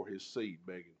forsaken, nor his seed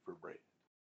begging for bread.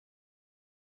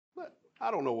 But I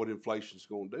don't know what inflation's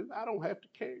going to do. I don't have to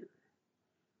care.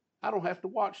 I don't have to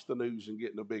watch the news and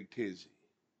get in a big tizzy.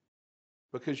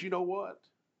 Because you know what?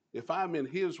 If I'm in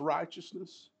his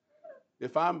righteousness,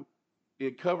 if I'm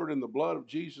covered in the blood of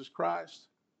Jesus Christ,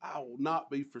 I will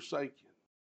not be forsaken.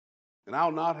 And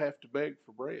I'll not have to beg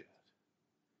for bread.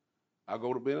 I'll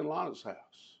go to Ben and Lana's house.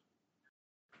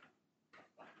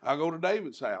 I'll go to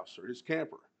David's house or his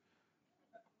camper.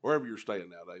 Wherever you're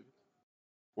staying now, David.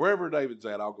 Wherever David's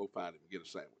at, I'll go find him and get a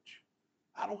sandwich.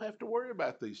 I don't have to worry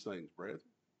about these things, brethren.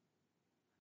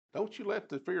 Don't you let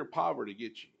the fear of poverty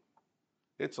get you.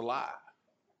 It's a lie.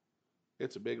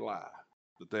 It's a big lie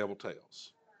the devil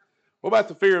tells. What about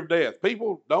the fear of death?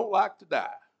 People don't like to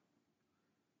die.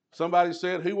 Somebody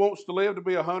said, who wants to live to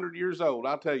be 100 years old?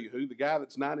 I'll tell you who, the guy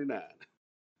that's 99.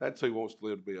 That's who wants to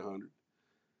live to be 100.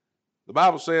 The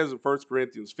Bible says in 1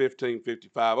 Corinthians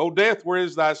 15:55, O death, where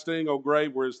is thy sting? O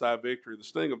grave, where is thy victory? The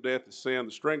sting of death is sin.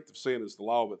 The strength of sin is the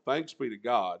law. But thanks be to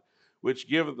God, which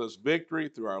giveth us victory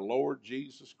through our Lord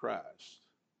Jesus Christ.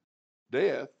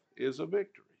 Death is a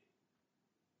victory.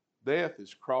 Death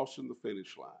is crossing the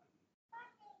finish line.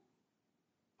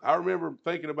 I remember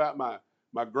thinking about my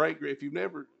great, if you've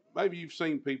never, maybe you've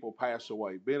seen people pass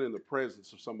away, been in the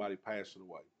presence of somebody passing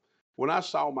away. When I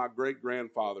saw my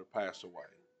great-grandfather pass away,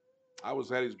 I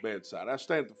was at his bedside. I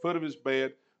stand at the foot of his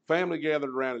bed, family gathered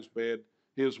around his bed,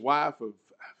 his wife of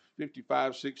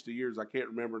 55, 60 years, I can't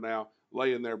remember now,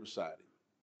 laying there beside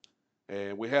him.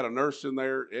 And we had a nurse in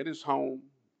there at his home,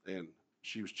 and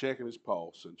she was checking his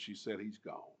pulse, and she said, he's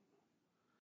gone.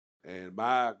 And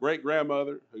my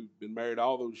great-grandmother, who'd been married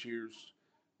all those years,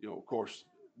 of course,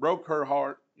 broke her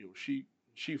heart.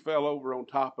 She fell over on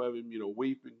top of him,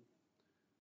 weeping.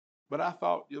 But I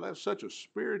thought, that's such a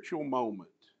spiritual moment,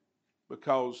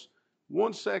 because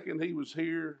 1 second he was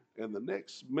here, and the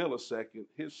next millisecond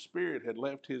his spirit had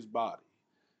left his body,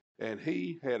 and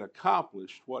he had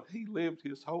accomplished what he lived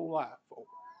his whole life for.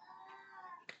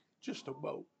 Just a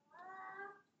moment.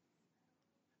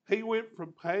 He went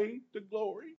from pain to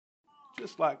glory,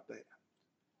 just like that.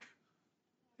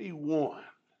 He won.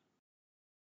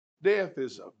 Death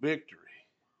is a victory.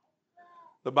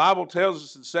 The Bible tells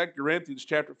us in 2 Corinthians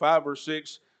chapter 5, verse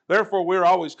 6, therefore we are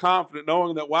always confident,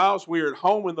 knowing that whilst we are at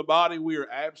home in the body, we are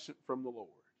absent from the Lord.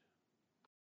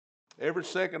 Every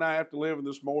second I have to live in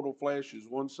this mortal flesh is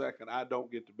 1 second I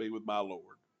don't get to be with my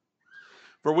Lord.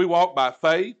 For we walk by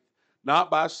faith, not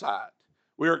by sight.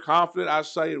 We are confident, I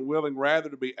say, and willing rather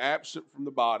to be absent from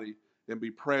the body than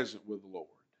be present with the Lord.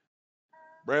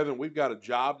 Brethren, we've got a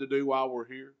job to do while we're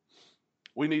here.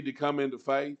 We need to come into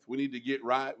faith. We need to get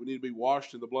right. We need to be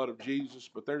washed in the blood of Jesus.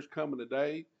 But there's coming a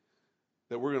day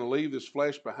that we're going to leave this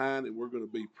flesh behind and we're going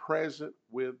to be present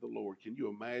with the Lord. Can you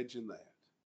imagine that?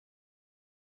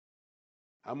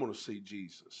 I'm going to see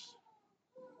Jesus.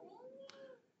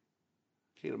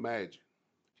 Can't imagine.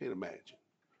 Can't imagine.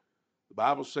 The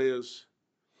Bible says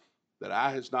that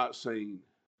eye has not seen,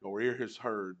 nor ear has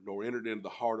heard, nor entered into the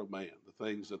heart of man the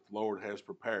things that the Lord has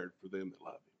prepared for them that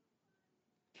love him.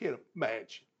 Can't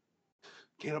imagine.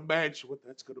 Can't imagine what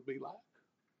that's going to be like.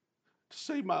 To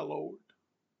see my Lord.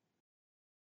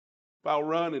 If I'll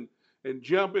run and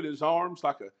jump in his arms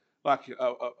like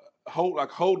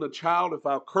holding a child, if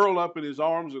I'll curl up in his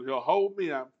arms and he'll hold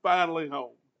me, I'm finally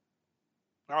home.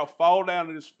 I'll fall down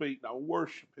at his feet and I'll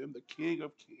worship him, the King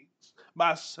of Kings,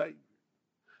 my Savior,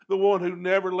 the one who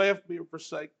never left me or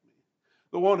forsake me,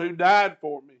 the one who died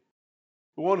for me,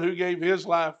 the one who gave his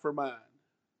life for mine.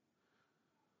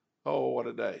 Oh, what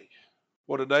a day.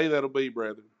 What a day that'll be,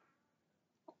 brethren.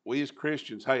 We as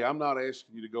Christians, hey, I'm not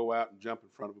asking you to go out and jump in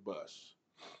front of a bus.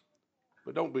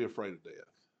 But don't be afraid of death.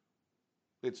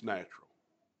 It's natural.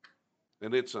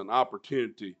 And it's an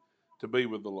opportunity to be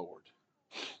with the Lord.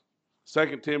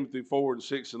 2 Timothy 4 and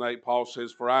 6 and 8, Paul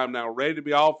says, for I am now ready to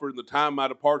be offered, and the time of my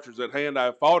departure is at hand. I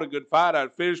have fought a good fight. I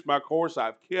have finished my course. I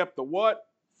have kept the what?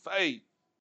 Faith.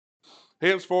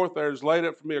 Henceforth there is laid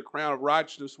up for me a crown of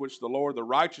righteousness, which the Lord, the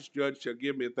righteous judge, shall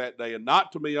give me at that day, and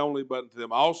not to me only, but to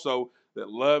them also that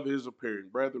love his appearing.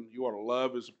 Brethren, you ought to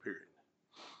love his appearing.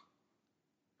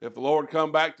 If the Lord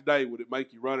come back today, would it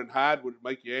make you run and hide? Would it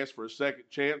make you ask for a second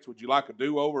chance? Would you like a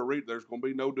do-over? There's going to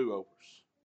be no do-overs.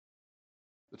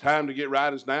 The time to get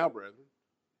right is now, brethren.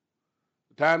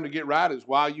 The time to get right is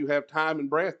while you have time and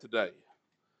breath today,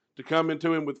 to come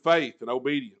into him with faith and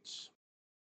obedience.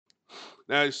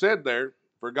 Now he said there,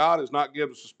 for God has not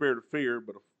given us a spirit of fear,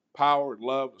 but of power and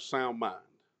love and a sound mind.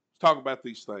 Let's talk about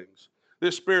these things.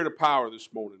 This spirit of power this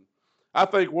morning. I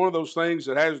think one of those things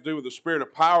that has to do with the spirit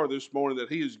of power this morning that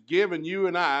he has given you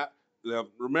and I,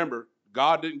 remember,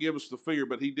 God didn't give us the fear,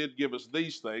 but he did give us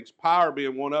these things, power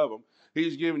being one of them.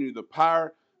 He's given you the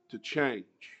power to change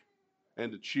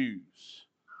and to choose.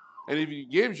 And if he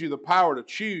gives you the power to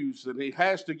choose, then he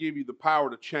has to give you the power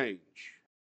to change.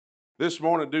 This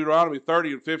morning, Deuteronomy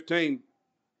 30 and 15,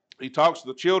 he talks to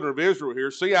the children of Israel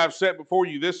here. See, I've set before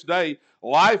you this day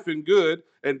life and good,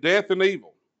 and death and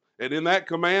evil. And in that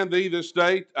command thee this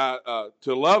day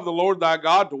to love the Lord thy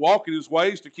God, to walk in his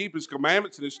ways, to keep his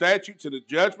commandments and his statutes and his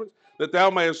judgments, that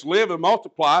thou mayest live and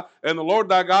multiply, and the Lord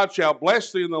thy God shall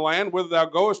bless thee in the land whither thou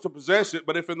goest to possess it.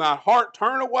 But if in thy heart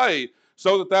turn away,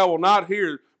 so that thou wilt not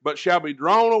hear, but shall be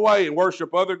drawn away and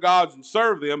worship other gods and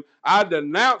serve them, I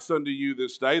denounce unto you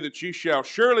this day that ye shall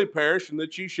surely perish, and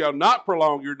that ye shall not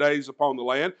prolong your days upon the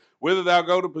land whither thou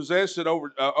go to possess it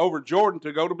over Jordan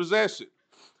to go to possess it.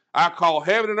 I call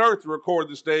heaven and earth to record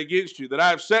this day against you, that I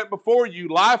have set before you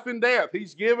life and death.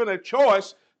 He's given a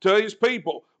choice to his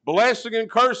people, blessing and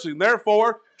cursing.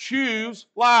 Therefore, choose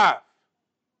life.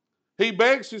 He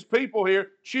begs his people here,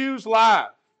 choose life.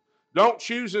 Don't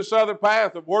choose this other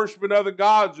path of worshiping other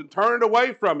gods and turn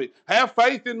away from it. Have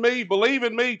faith in me, believe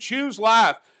in me, choose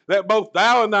life, that both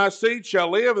thou and thy seed shall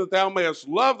live, that thou mayest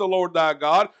love the Lord thy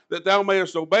God, that thou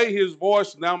mayest obey his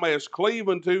voice, and thou mayest cleave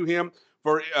unto him,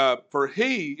 for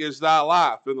he is thy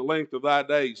life in the length of thy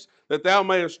days, that thou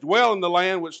mayest dwell in the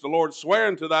land which the Lord sware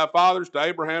unto thy fathers, to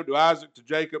Abraham, to Isaac, to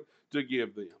Jacob, to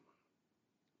give them.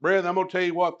 Brethren, I'm going to tell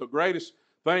you what, the greatest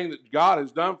thing that God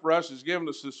has done for us is given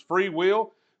us this free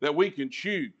will that we can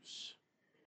choose.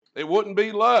 It wouldn't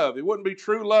be love. It wouldn't be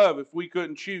true love if we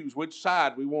couldn't choose which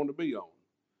side we want to be on.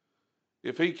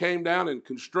 If he came down and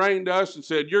constrained us and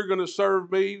said, you're going to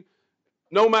serve me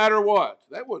no matter what,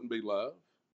 that wouldn't be love.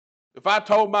 If I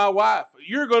told my wife,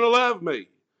 you're going to love me,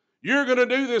 you're going to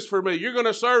do this for me, you're going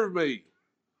to serve me,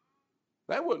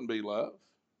 that wouldn't be love.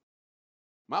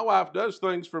 My wife does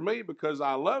things for me because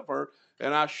I love her,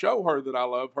 and I show her that I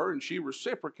love her, and she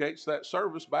reciprocates that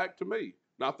service back to me.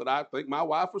 Not that I think my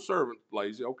wife a servant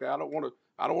lazy. Okay, I don't want to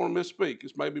misspeak.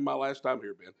 This may be my last time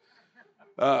here,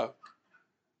 Ben.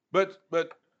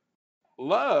 But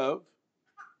love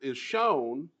is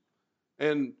shown,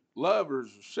 and love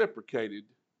is reciprocated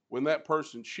when that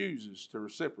person chooses to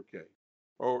reciprocate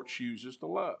or chooses to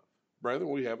love. Brethren,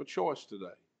 we have a choice today.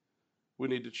 We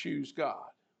need to choose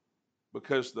God,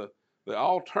 because the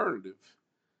alternative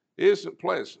isn't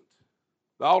pleasant.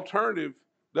 The alternative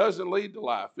doesn't lead to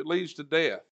life. It leads to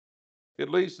death. It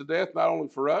leads to death not only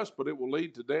for us, but it will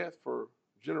lead to death for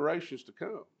generations to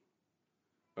come.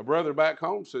 A brother back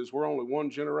home says we're only one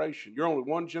generation. You're only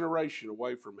one generation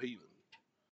away from heathen.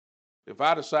 If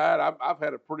I decide, I've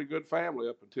had a pretty good family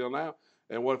up until now,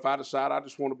 and what if I decide I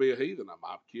just want to be a heathen?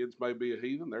 My kids may be a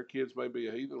heathen, their kids may be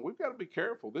a heathen. We've got to be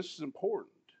careful. This is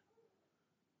important.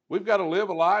 We've got to live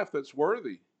a life that's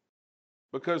worthy,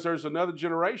 because there's another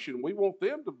generation. We want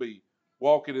them to be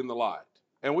walking in the light,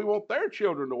 and we want their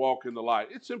children to walk in the light.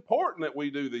 It's important that we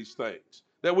do these things,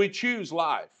 that we choose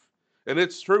life, and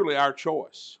it's truly our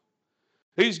choice.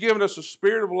 He's given us a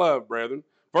spirit of love, brethren.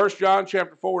 1 John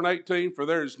chapter 4 and 18, for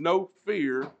there is no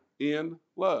fear in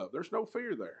love. There's no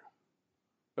fear there.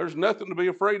 There's nothing to be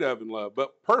afraid of in love,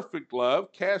 but perfect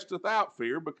love casteth out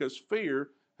fear, because fear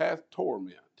hath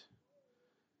torment.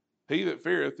 He that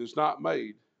feareth is not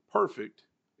made perfect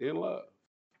in love.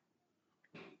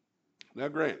 Now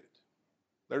granted,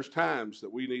 there's times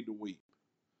that we need to weep.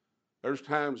 There's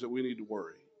times that we need to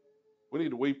worry. We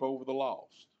need to weep over the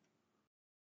lost.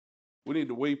 We need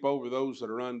to weep over those that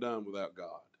are undone without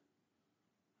God.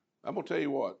 I'm going to tell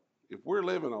you what, if we're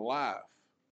living a life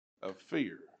of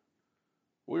fear,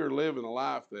 we are living a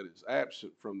life that is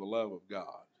absent from the love of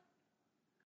God,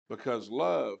 because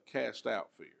love casts out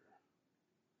fear.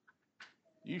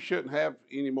 You shouldn't have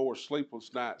any more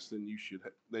sleepless nights than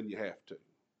you have to,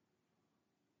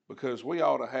 because we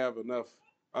ought to have enough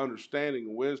understanding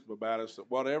and wisdom about us that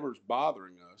whatever's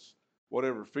bothering us,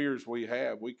 whatever fears we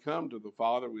have, we come to the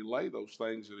Father, we lay those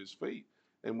things at his feet,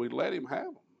 and we let him have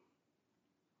them.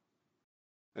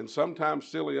 And sometimes,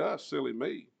 silly us, silly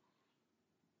me,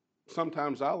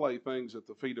 sometimes I lay things at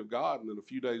the feet of God, and then a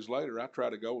few days later I try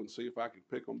to go and see if I can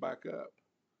pick them back up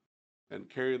and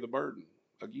carry the burden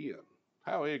again.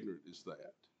 How ignorant is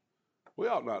that? We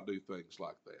ought not do things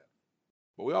like that.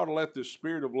 But we ought to let this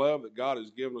spirit of love that God has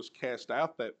given us cast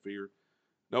out that fear,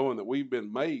 knowing that we've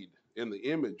been made in the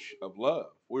image of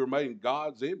love. We were made in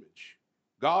God's image.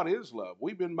 God is love.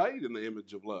 We've been made in the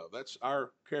image of love. That's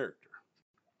our character.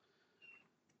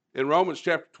 In Romans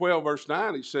chapter 12, verse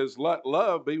 9, he says, let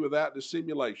love be without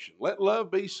dissimulation. Let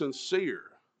love be sincere.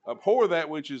 Abhor that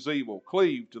which is evil.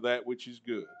 Cleave to that which is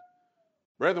good.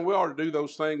 Brethren, we ought to do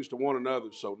those things to one another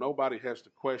so nobody has to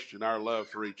question our love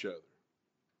for each other.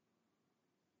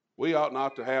 We ought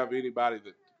not to have anybody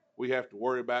that we have to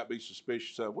worry about, be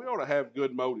suspicious of. We ought to have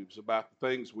good motives about the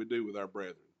things we do with our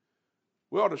brethren.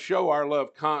 We ought to show our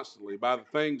love constantly by the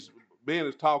things Ben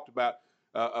has talked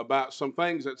about some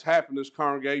things that's happened in this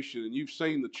congregation, and you've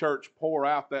seen the church pour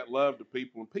out that love to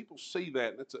people, and people see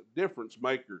that, and it's a difference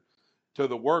maker to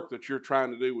the work that you're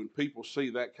trying to do when people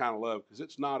see that kind of love, because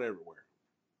it's not everywhere.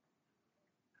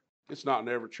 It's not in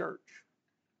every church.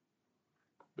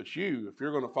 But you, if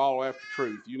you're going to follow after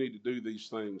truth, you need to do these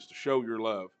things to show your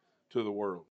love to the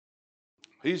world.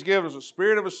 He's given us a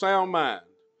spirit of a sound mind.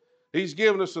 He's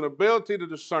given us an ability to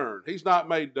discern. He's not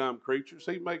made dumb creatures.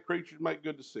 He made creatures make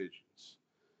good decisions.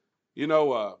 You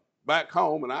know, back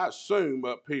home, and I assume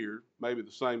up here, maybe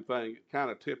the same thing,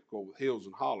 kind of typical with hills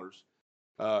and hollers,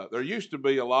 there used to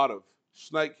be a lot of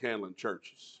snake handling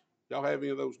churches. Y'all have any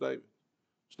of those, David?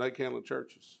 Snake handling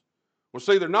churches? Well,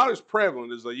 see, they're not as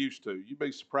prevalent as they used to. You'd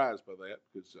be surprised by that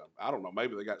because, I don't know,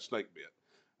 maybe they got snake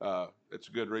bit. It's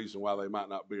a good reason why they might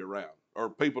not be around. Or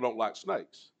people don't like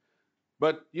snakes.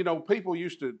 But, you know, people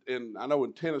used to, and I know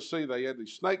in Tennessee they had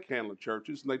these snake handling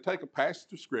churches, and they take a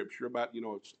passage of scripture about, you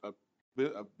know, it's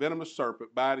a venomous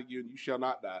serpent biting you and you shall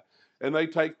not die. And they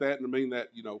take that and mean that,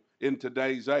 you know, in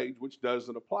today's age, which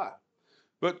doesn't apply.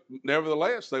 But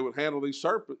nevertheless, they would handle these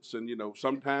serpents, and, you know,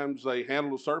 sometimes they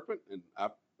handled a serpent, and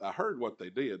I heard what they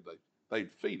did.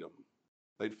 They'd feed them.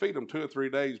 They'd feed them 2 or 3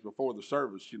 days before the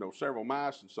service, you know, several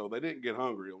mice, and so they didn't get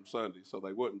hungry on Sunday, so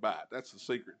they wouldn't bite. That's the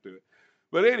secret to it.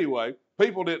 But anyway,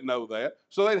 people didn't know that,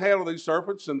 so they'd handle these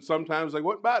serpents, and sometimes they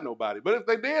wouldn't bite nobody. But if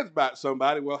they did bite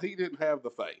somebody, well, he didn't have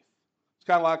the faith. It's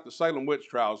kind of like the Salem witch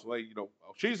trials. They, you know,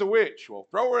 oh, she's a witch. Well,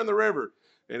 throw her in the river,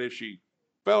 and if she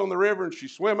fell in the river and she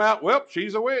swam out, well,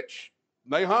 she's a witch.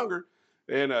 And they hung her,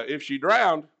 and if she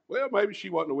drowned, well, maybe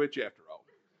she wasn't a witch after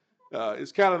all.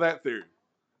 It's kind of that theory.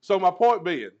 So my point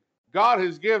being, God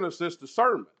has given us this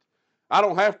discernment. I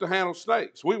don't have to handle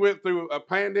snakes. We went through a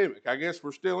pandemic. I guess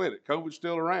we're still in it. COVID's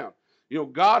still around. You know,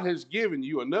 God has given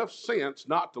you enough sense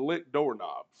not to lick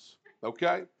doorknobs,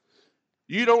 okay?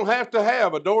 You don't have to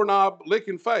have a doorknob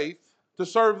licking faith to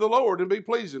serve the Lord and be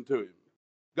pleasing to Him.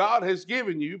 God has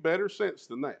given you better sense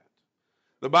than that.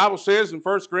 The Bible says in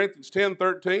 1 Corinthians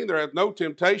 10:13, there hath no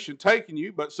temptation taken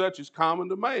you, but such is common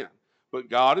to man. But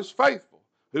God is faithful,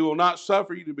 who will not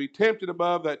suffer you to be tempted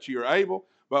above that you are able,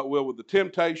 but will with the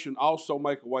temptation also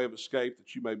make a way of escape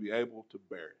that you may be able to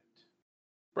bear it.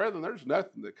 Brethren, there's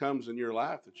nothing that comes in your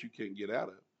life that you can't get out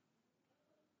of.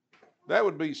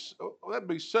 That'd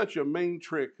be such a mean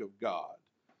trick of God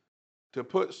to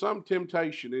put some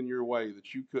temptation in your way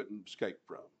that you couldn't escape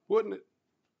from, wouldn't it?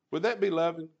 Would that be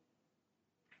loving?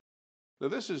 Now,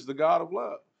 this is the God of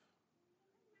love.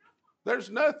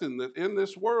 There's nothing that in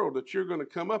this world that you're going to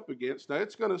come up against. Now,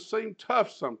 it's going to seem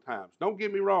tough sometimes. Don't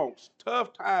get me wrong.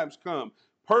 Tough times come.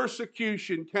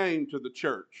 Persecution came to the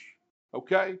church.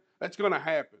 Okay? That's going to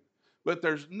happen. But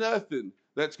there's nothing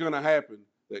that's going to happen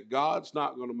that God's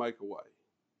not going to make a way.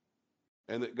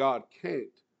 And that God can't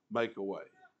make a way.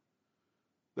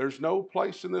 There's no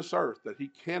place in this earth that He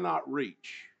cannot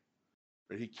reach.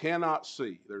 Or He cannot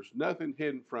see. There's nothing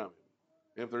hidden from Him.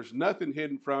 If there's nothing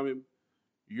hidden from Him,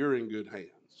 you're in good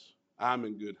hands. I'm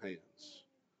in good hands.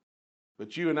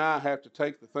 But you and I have to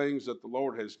take the things that the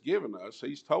Lord has given us.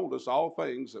 He's told us all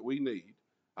things that we need.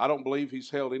 I don't believe He's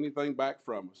held anything back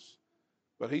from us.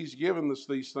 But He's given us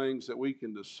these things that we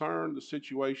can discern the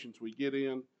situations we get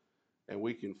in, and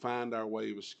we can find our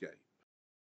way of escape.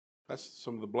 That's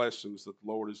some of the blessings that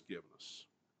the Lord has given us.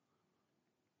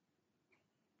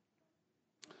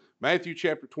 Matthew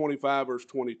chapter 25, verse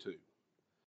 22.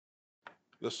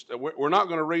 We're not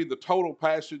going to read the total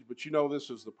passage, but you know this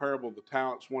is the parable of the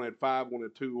talents. One had 5, one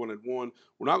had 2, one had 1.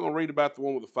 We're not going to read about the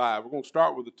one with the 5. We're going to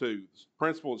start with the 2. The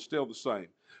principle is still the same.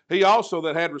 He also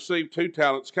that had received 2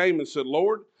 talents came and said,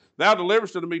 Lord, thou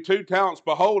deliverest unto me 2 talents.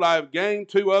 Behold, I have gained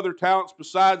 2 other talents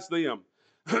besides them.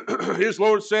 His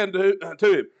Lord said to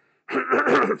him,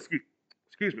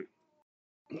 excuse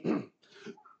me,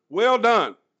 well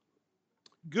done,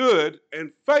 good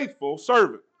and faithful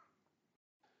servant.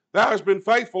 Thou hast been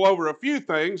faithful over a few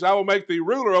things. I will make thee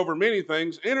ruler over many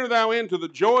things. Enter thou into the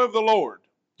joy of the Lord.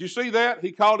 Do you see that?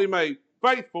 He called him a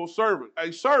faithful servant,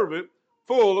 a servant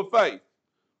full of faith.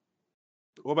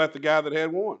 What about the guy that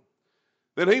had 1?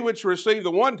 Then he which received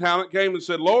the 1 talent came and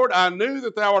said, Lord, I knew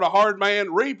that thou art a hard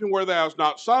man, reaping where thou hast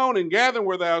not sown, and gathering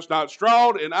where thou hast not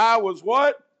strawed, and I was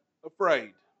what?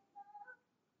 Afraid.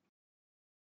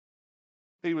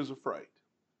 He was afraid.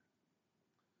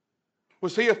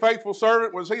 Was he a faithful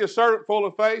servant? Was he a servant full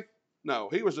of faith? No,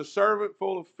 he was a servant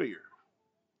full of fear.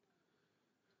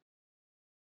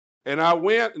 And I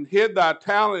went and hid thy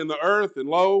talent in the earth, and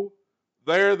lo,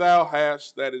 there thou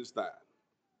hast that is thine.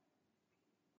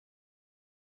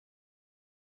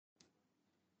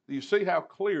 Do you see how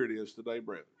clear it is today,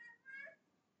 brethren?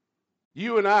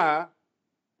 You and I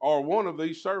are one of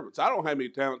these servants. I don't know how many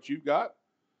talents you've got.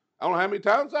 I don't know how many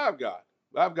talents I've got.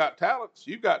 I've got talents.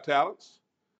 You've got talents.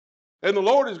 And the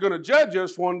Lord is going to judge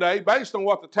us one day based on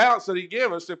what the talents that He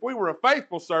gave us. If we were a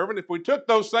faithful servant, if we took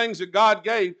those things that God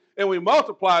gave and we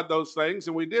multiplied those things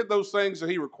and we did those things that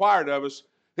He required of us,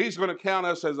 He's going to count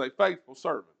us as a faithful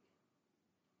servant.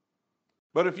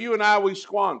 But if you and I, we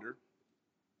squander,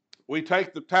 we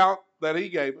take the talent that He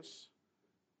gave us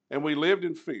and we lived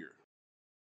in fear,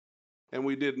 and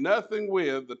we did nothing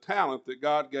with the talent that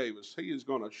God gave us, He is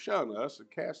going to shun us and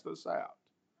cast us out.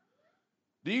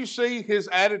 Do you see His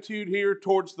attitude here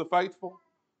towards the faithful?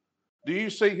 Do you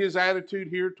see His attitude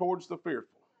here towards the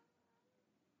fearful?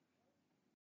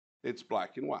 It's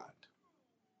black and white.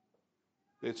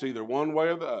 It's either one way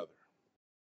or the other.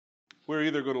 We're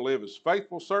either going to live as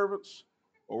faithful servants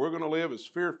or we're going to live as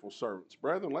fearful servants.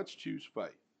 Brethren, let's choose faith.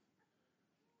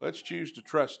 Let's choose to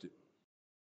trust Him.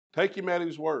 Take Him at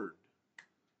His word.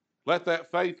 Let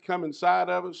that faith come inside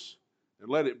of us and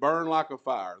let it burn like a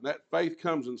fire. And that faith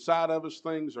comes inside of us,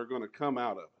 things are going to come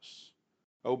out of us.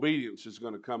 Obedience is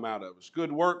going to come out of us.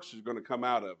 Good works is going to come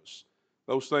out of us.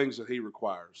 Those things that He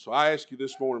requires. So I ask you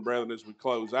this morning, brethren, as we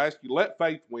close, I ask you, let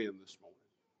faith win this morning.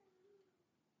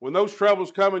 When those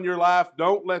troubles come in your life,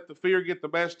 don't let the fear get the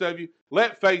best of you.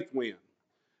 Let faith win.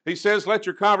 He says, let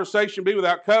your conversation be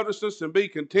without covetousness and be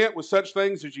content with such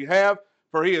things as you have.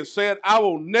 For He has said, I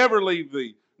will never leave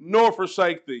thee, nor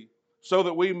forsake thee, so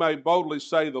that we may boldly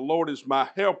say, the Lord is my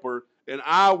helper, and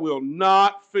I will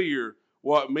not fear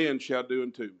what men shall do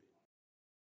unto me.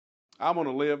 I'm going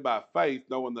to live by faith,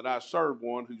 knowing that I serve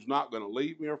one who's not going to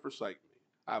leave me or forsake me.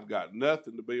 I've got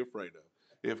nothing to be afraid of.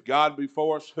 If God be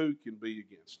for us, who can be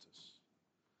against us?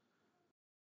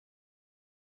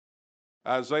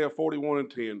 Isaiah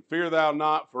 41:10, fear thou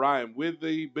not, for I am with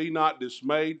thee. Be not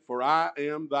dismayed, for I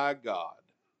am thy God.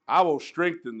 I will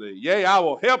strengthen thee. Yea, I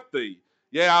will help thee.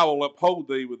 Yea, I will uphold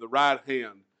thee with the right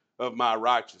hand of my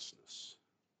righteousness.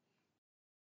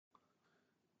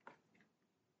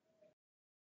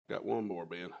 Got one more,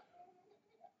 Ben.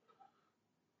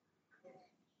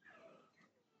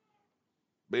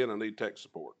 Ben, I need tech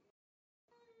support.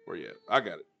 Where you at? I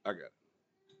got it.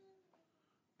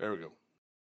 There we go.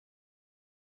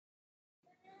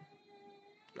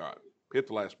 All right. Hit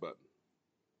the last button.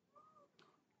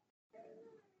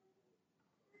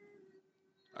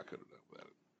 I could have done without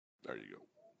it. There you go.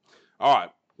 All right.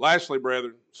 Lastly,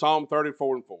 brethren, Psalm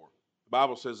 34:4. The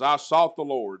Bible says, I sought the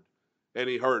Lord, and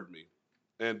He heard me,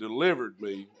 and delivered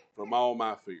me from all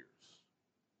my fears.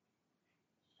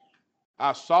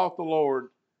 I sought the Lord,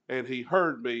 and He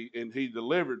heard me, and He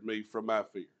delivered me from my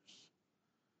fears.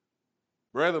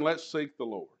 Brethren, let's seek the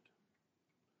Lord.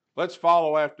 Let's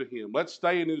follow after Him. Let's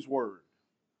stay in His word.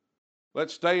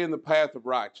 Let's stay in the path of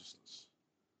righteousness.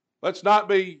 Let's not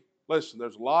be, listen,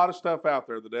 there's a lot of stuff out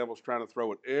there the devil's trying to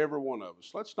throw at every one of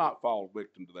us. Let's not fall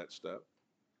victim to that stuff.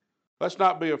 Let's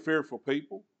not be a fearful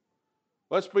people.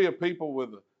 Let's be a people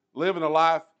living a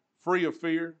life free of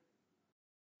fear,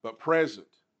 but present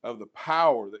of the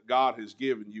power that God has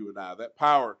given you and I. That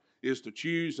power is to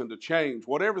choose and to change.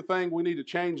 Whatever thing we need to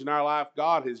change in our life,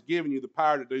 God has given you the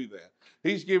power to do that.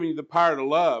 He's given you the power to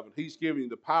love, and He's given you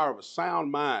the power of a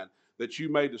sound mind that you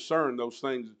may discern those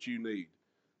things that you need,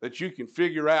 that you can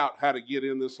figure out how to get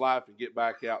in this life and get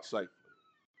back out safely.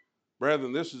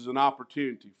 Brethren, this is an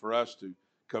opportunity for us to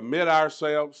commit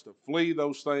ourselves to flee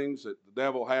those things that the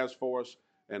devil has for us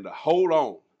and to hold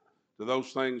on to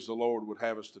those things the Lord would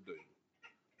have us to do.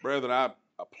 Brethren, I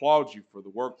applaud you for the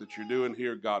work that you're doing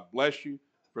here. God bless you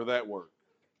for that work.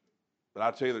 But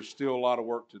I tell you, there's still a lot of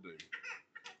work to do.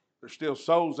 There's still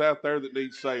souls out there that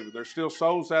need saving. There's still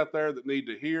souls out there that need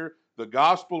to hear the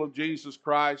gospel of Jesus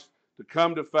Christ, to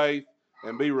come to faith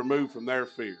and be removed from their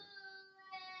fear.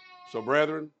 So,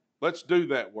 brethren, let's do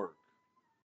that work.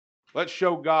 Let's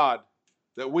show God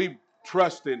that we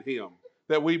trust in Him,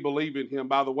 that we believe in Him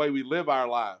by the way we live our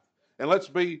life. And let's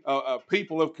be a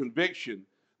people of conviction,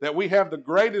 that we have the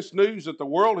greatest news that the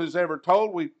world has ever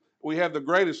told. We have the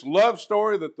greatest love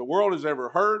story that the world has ever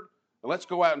heard. And let's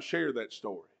go out and share that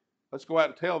story. Let's go out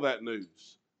and tell that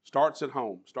news. Starts at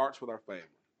home, starts with our family.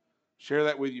 Share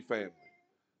that with your family.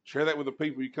 Share that with the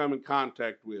people you come in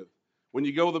contact with. When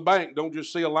you go to the bank, don't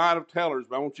just see a line of tellers,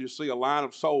 but I want you to see a line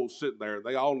of souls sitting there.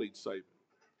 They all need saving.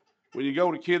 When you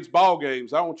go to kids' ball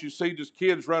games, I want you to see just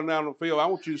kids running down the field. I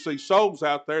want you to see souls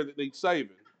out there that need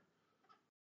saving.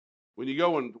 When you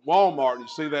go in Walmart and you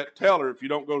see that teller, if you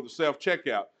don't go to the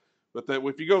self-checkout, but that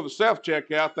if you go to the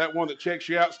self-checkout, that one that checks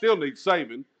you out still needs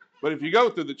saving. But if you go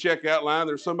through the checkout line,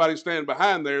 there's somebody standing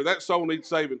behind there, that soul needs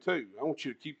saving too. I want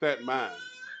you to keep that in mind.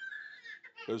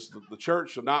 Because the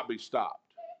church shall not be stopped.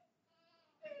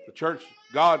 The church,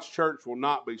 God's church will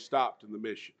not be stopped in the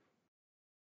mission.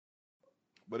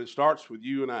 But it starts with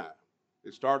you and I.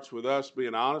 It starts with us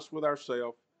being honest with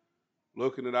ourselves,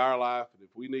 looking at our life, and if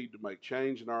we need to make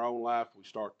change in our own life, we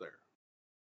start there.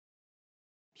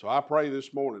 So I pray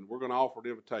this morning we're going to offer an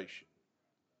invitation.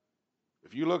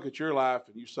 If you look at your life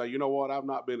and you say, you know what, I've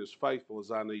not been as faithful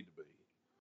as I need to be.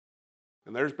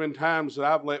 And there's been times that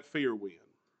I've let fear win.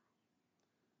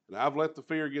 And I've let the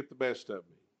fear get the best of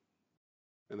me.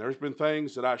 And there's been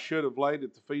things that I should have laid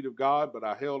at the feet of God, but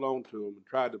I held on to them and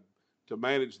tried to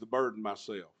manage the burden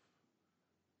myself.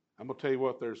 I'm going to tell you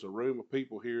what, there's a room of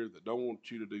people here that don't want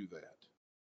you to do that.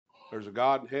 There's a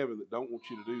God in heaven that don't want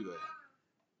you to do that.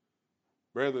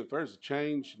 Brethren, if there's a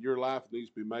change in your life that needs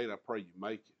to be made, I pray you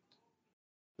make it.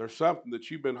 There's something that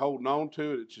you've been holding on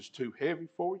to and it's just too heavy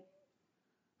for you.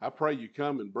 I pray you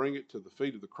come and bring it to the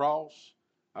feet of the cross.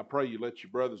 I pray you let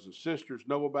your brothers and sisters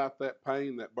know about that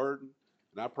pain, that burden,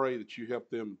 and I pray that you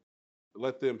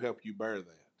let them help you bear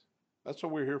that. That's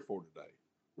what we're here for today.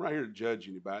 We're not here to judge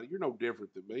anybody. You're no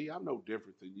different than me. I'm no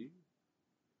different than you.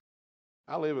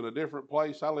 I live in a different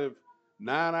place. I live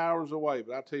 9 hours away,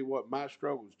 but I tell you what, my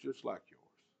struggle is just like yours,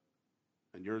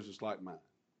 and yours is like mine.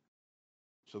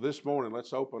 So this morning,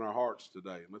 let's open our hearts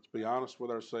today, and let's be honest with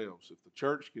ourselves. If the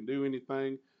church can do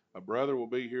anything, a brother will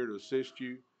be here to assist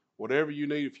you. Whatever you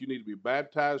need, if you need to be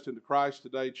baptized into Christ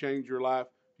today, change your life,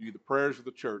 you need the prayers of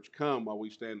the church, come while we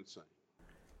stand and sing.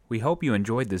 We hope you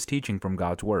enjoyed this teaching from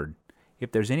God's Word.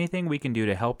 If there's anything we can do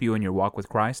to help you in your walk with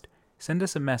Christ, send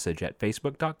us a message at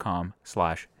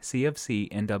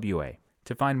facebook.com/CFCNWA.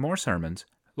 To find more sermons,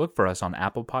 look for us on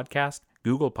Apple Podcast,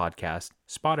 Google Podcast,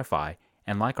 Spotify,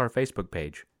 and like our Facebook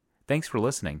page. Thanks for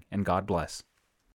listening, and God bless.